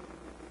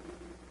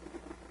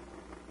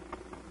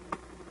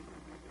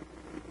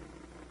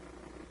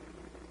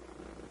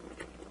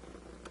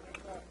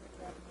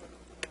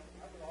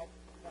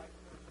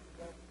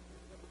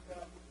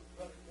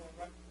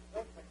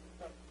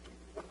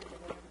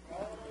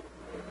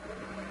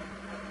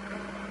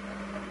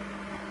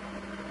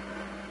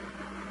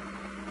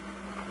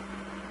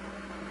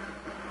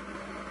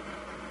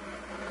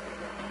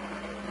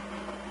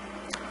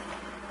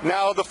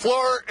 Now the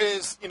floor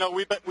is, you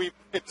know,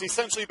 it's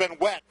essentially been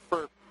wet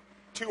for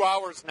 2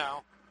 hours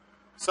now,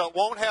 so it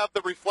won't have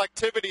the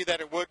reflectivity that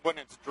it would when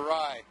it's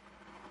dry.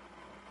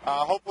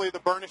 Hopefully the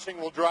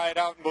burnishing will dry it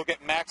out and we'll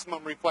get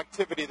maximum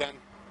reflectivity then.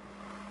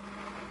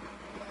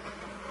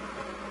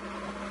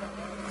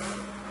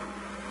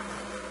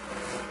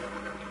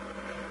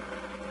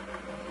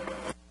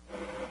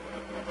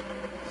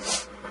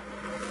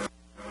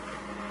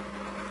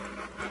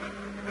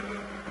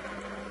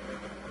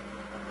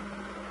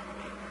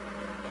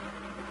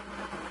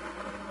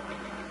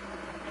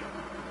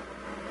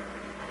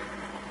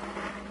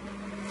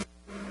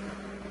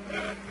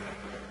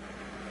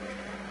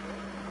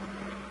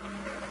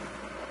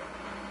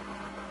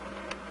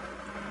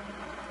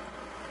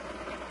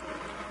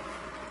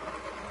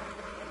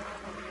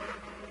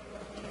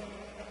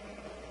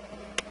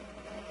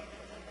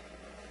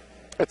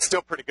 It's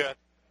still pretty good.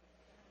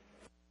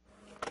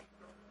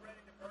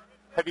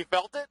 Have you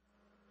felt it?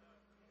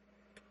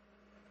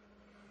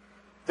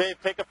 Dave,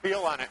 take a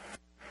feel on it.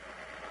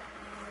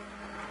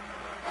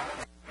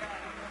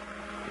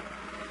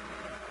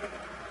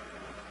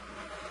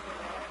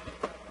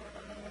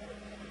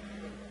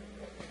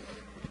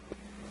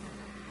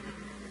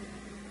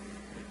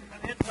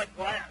 And it's like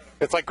glass.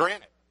 It's like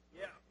granite.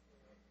 Yeah.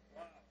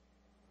 Wow.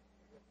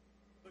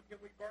 So can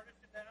we burnish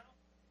it now?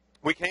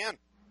 We can.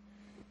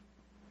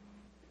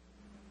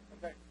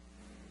 Okay.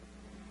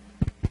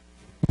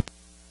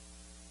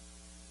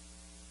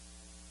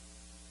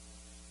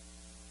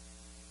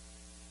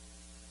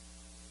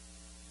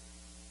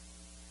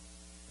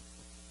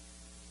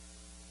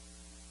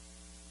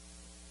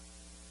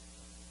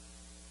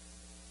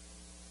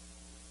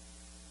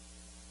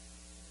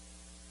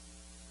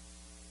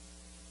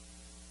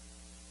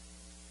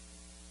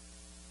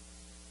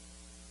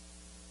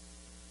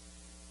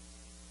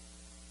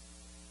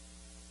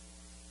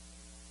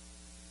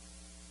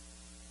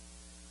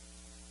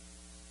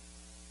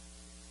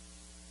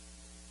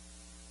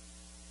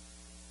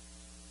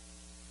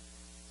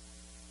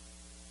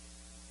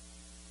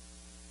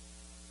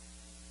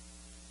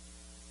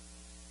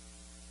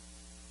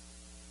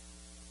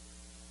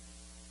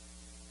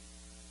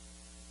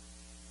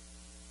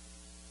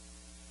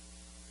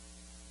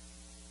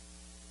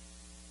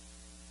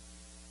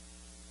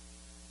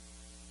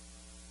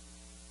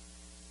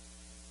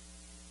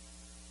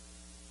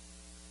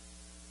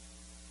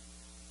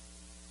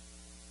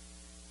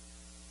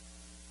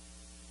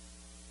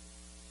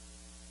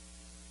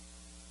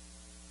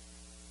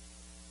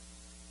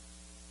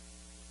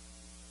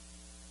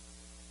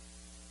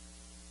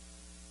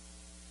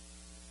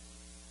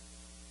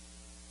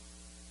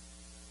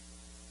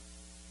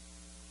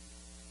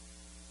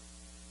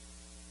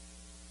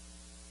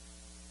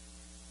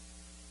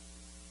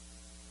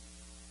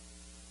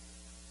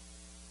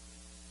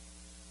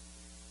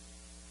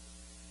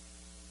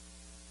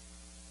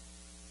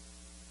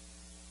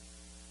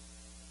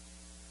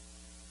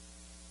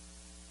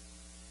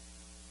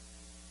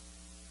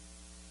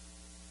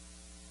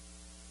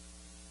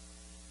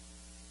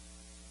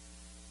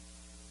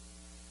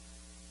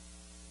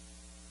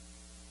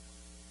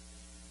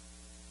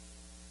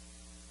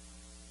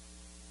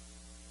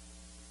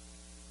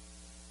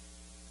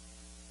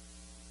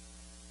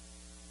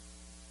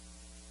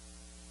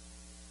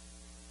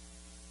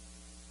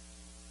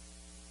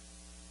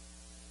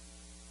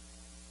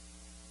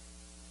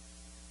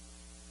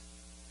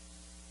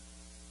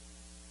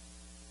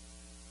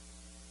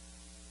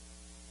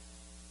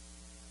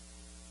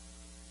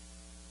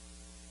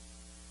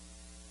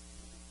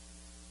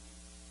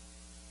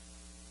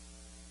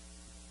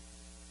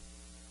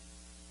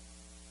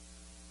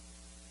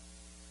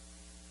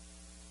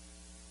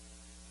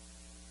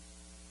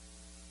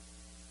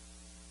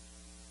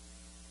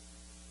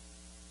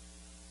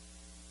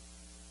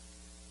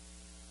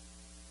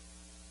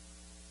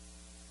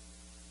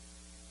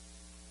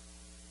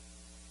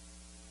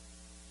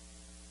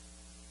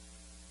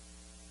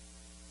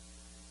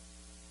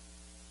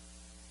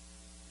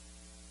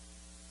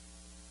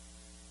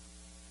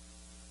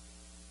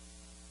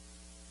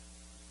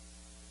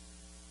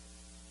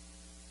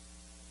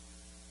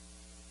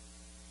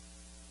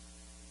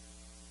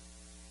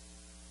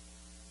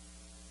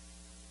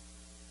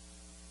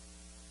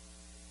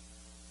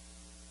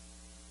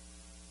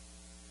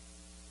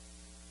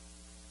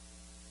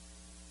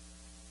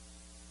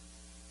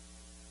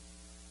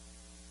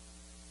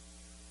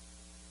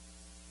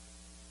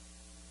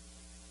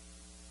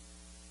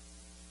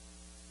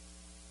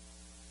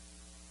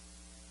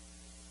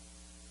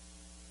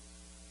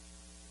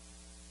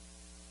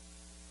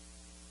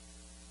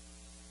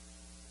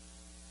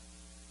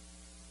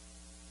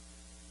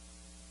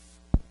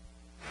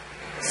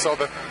 So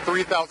the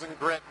 3000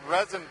 grit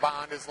resin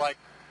bond is like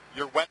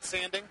your wet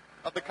sanding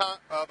of the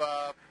of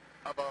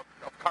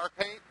car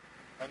paint,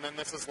 and then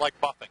this is like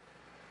buffing.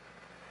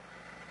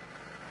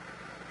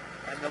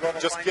 And the little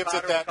Just fine gives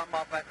it powder that- will come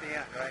up at the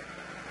end, right?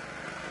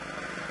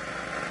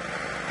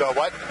 The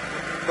what?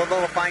 The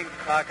little fine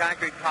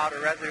concrete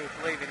powder residue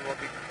that's leaving will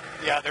be.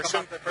 Yeah, there come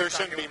up shouldn't the there first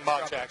time shouldn't you be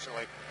scrub much it.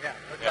 actually. Yeah,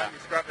 the Yeah. time you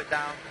scrub it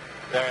down,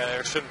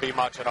 There shouldn't be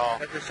much at all.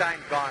 but the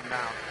shine's gone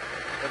now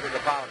because of the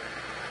powder.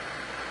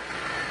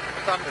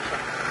 Some of the shine.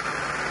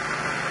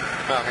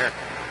 Oh, here.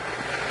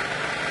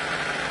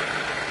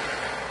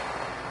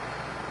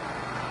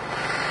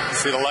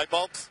 See the light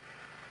bulbs?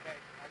 Okay,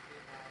 I see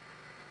it now.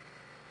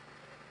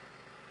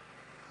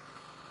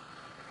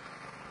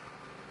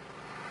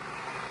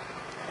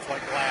 It's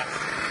like glass.